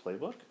Linings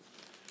Playbook.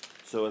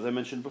 So as I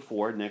mentioned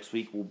before, next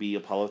week will be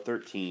Apollo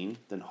 13,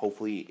 then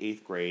hopefully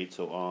 8th grade.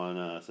 So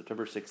on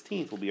September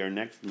 16th will be our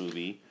next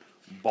movie,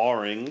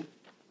 barring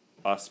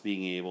us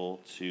being able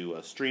to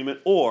stream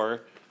it,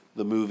 or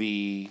the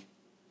movie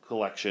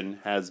collection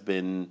has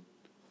been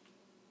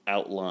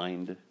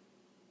outlined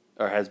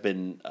or has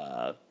been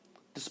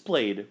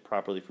displayed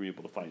properly for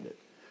people to find it.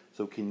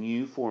 So can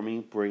you, for me,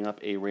 bring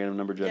up a random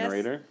number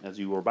generator as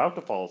you were about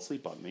to fall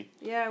asleep on me?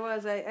 Yeah, I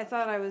was. I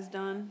thought I was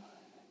done.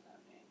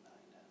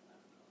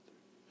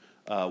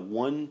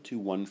 1 to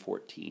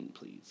 114,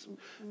 please.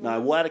 Now, I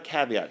will add a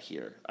caveat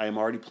here. I am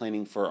already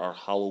planning for our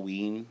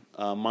Halloween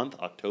month,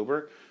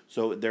 October.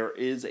 So there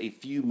is a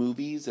few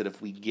movies that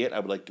if we get, I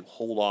would like to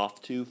hold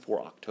off to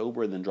for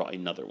October and then draw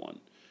another one.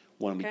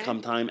 When we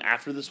come time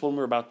after this one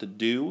we're about to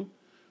do,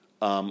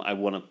 I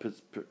want to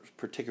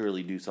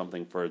particularly do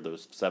something for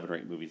those 7 or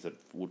 8 movies that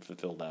would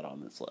fulfill that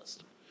on this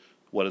list.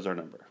 What is our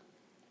number?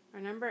 Our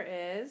number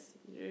is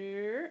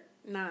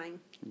 9.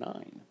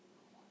 9.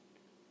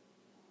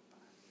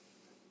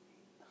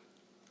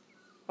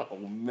 Oh,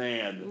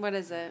 man. What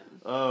is it?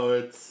 Oh,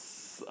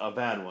 it's a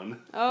bad one.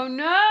 Oh,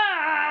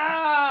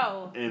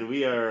 no! And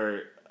we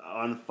are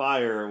on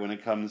fire when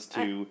it comes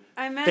to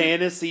I meant,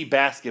 fantasy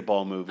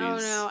basketball movies. Oh,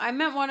 no. I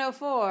meant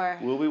 104.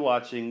 We'll be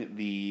watching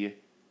the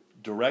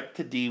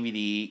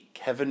direct-to-DVD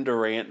Kevin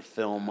Durant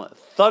film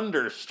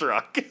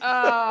Thunderstruck.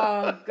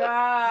 Oh,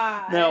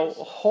 God. Now,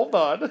 hold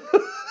on.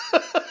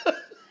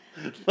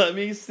 Let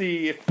me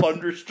see if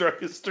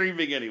Thunderstruck is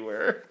streaming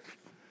anywhere.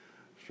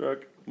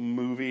 Struck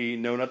movie.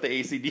 No, not the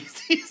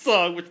AC/DC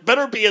song, which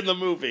better be in the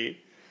movie.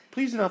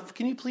 Please enough.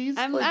 Can you please?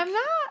 I'm not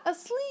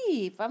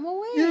asleep. I'm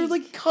awake. You're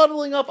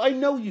cuddling up. I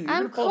know you. You're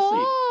I'm gonna fall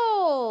asleep.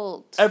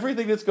 cold.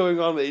 Everything that's going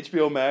on with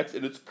HBO Max,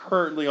 and it's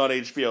currently on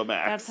HBO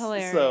Max. That's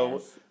hilarious.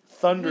 So,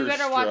 Thunderstruck. We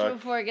better watch it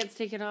before it gets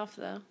taken off,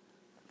 though.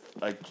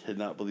 I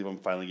cannot believe I'm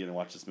finally getting to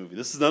watch this movie.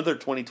 This is another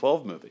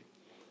 2012 movie.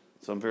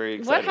 So I'm very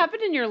excited. What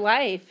happened in your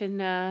life? And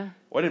Well,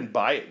 I didn't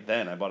buy it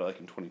then. I bought it like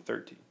in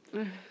 2013.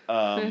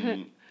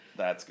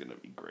 That's going to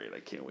be great. I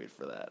can't wait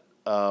for that.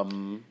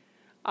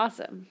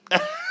 Awesome.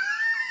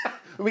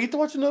 We get to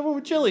watch another one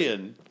with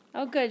Jillian.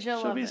 Oh, good.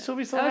 She'll love it. She'll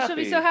be so Oh, happy. she'll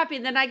be so happy.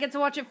 Then I get to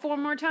watch it 4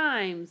 more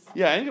times.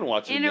 Yeah, I'm going to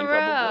watch it In again a row.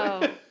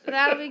 probably.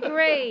 That'll be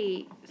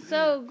great.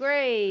 So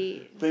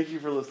great. Thank you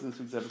for listening to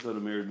this week's episode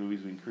of Married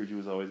Movies. We encourage you,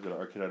 as always, go to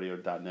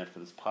arcadeaudio.net for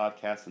this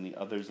podcast and the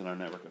others in our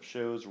network of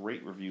shows.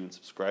 Rate, review, and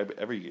subscribe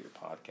wherever you get your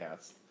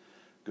podcasts.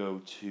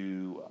 Go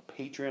to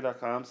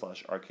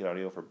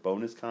patreon.com/arcadeaudio for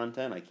bonus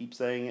content. I keep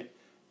saying it.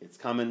 It's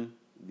coming.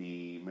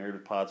 The Married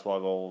with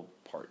Podswoggle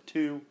Part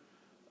 2.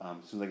 As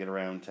soon as I get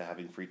around to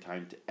having free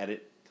time to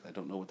edit, because I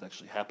don't know what's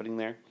actually happening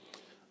there.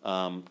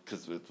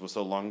 Because it was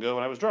so long ago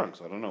and I was drunk,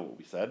 so I don't know what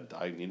we said.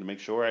 I need to make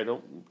sure I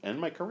don't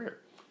end my career.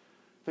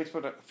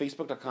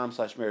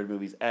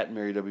 Facebook.com/marriedmovies,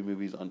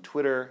 @marriedwmovies on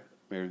Twitter,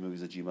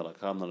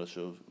 marriedmovies@gmail.com. Let us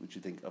know what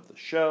you think of the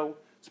show.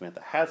 Samantha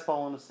has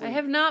fallen asleep. I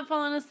have not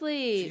fallen So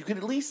asleep. you could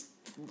at least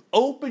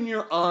open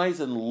your eyes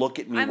and look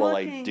at me I'm while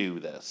I looking. do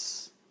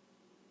this.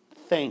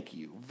 Thank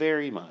you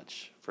very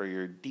much for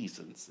your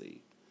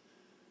decency.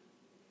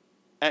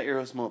 At your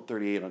host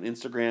Mullet38 on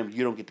Instagram.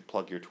 You don't get to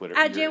plug your Twitter.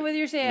 At Jam with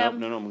your Sam.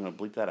 No, I'm going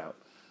to bleep that out.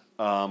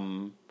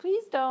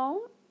 Please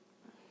don't.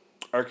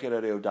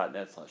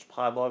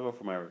 arcadeaudio.net/podlogger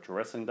for my retro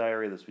wrestling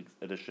diary. This week's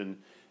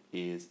edition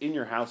is In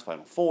Your House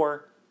Final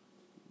 4.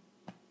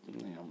 I'm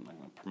not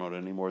going to promote it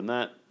any more than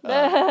that.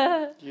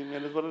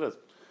 It is what it is.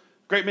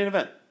 Great main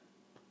event.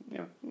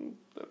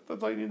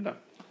 That's all you need to know.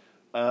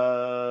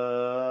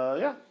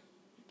 Yeah.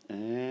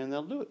 And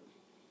that'll do it.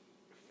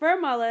 For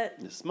Mullet,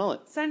 You smell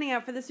it. signing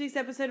out for this week's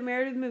episode of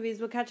Married with Movies.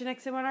 We'll catch you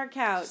next time on our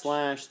couch. /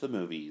 the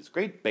movies.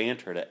 Great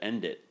banter to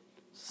end it.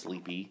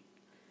 Sleepy.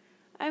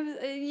 You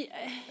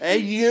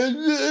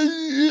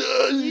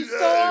You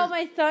stole all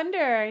my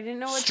thunder. I didn't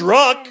know what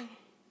Struck. to say.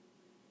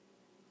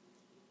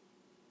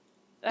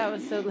 That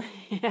was so...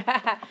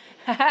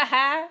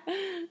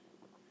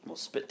 I'll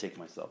spit take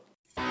myself.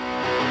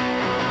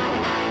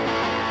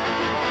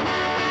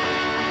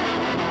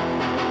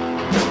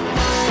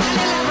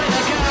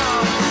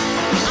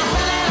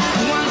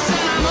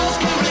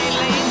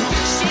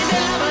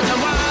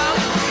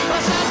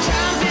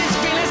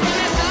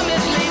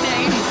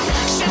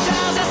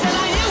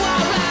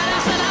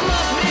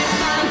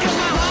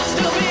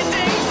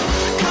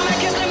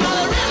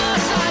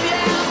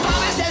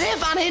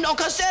 Don't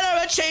consider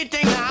it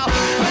cheating now. Red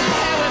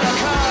hair with a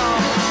curl,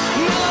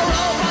 mellow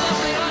roll by the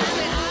flavor, and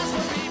the eyes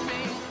were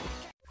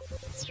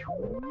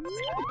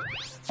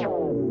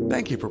beaming.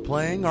 Thank you for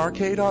playing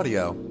Arcade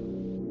Audio.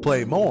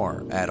 Play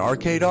more at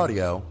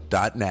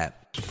arcadeaudio.net.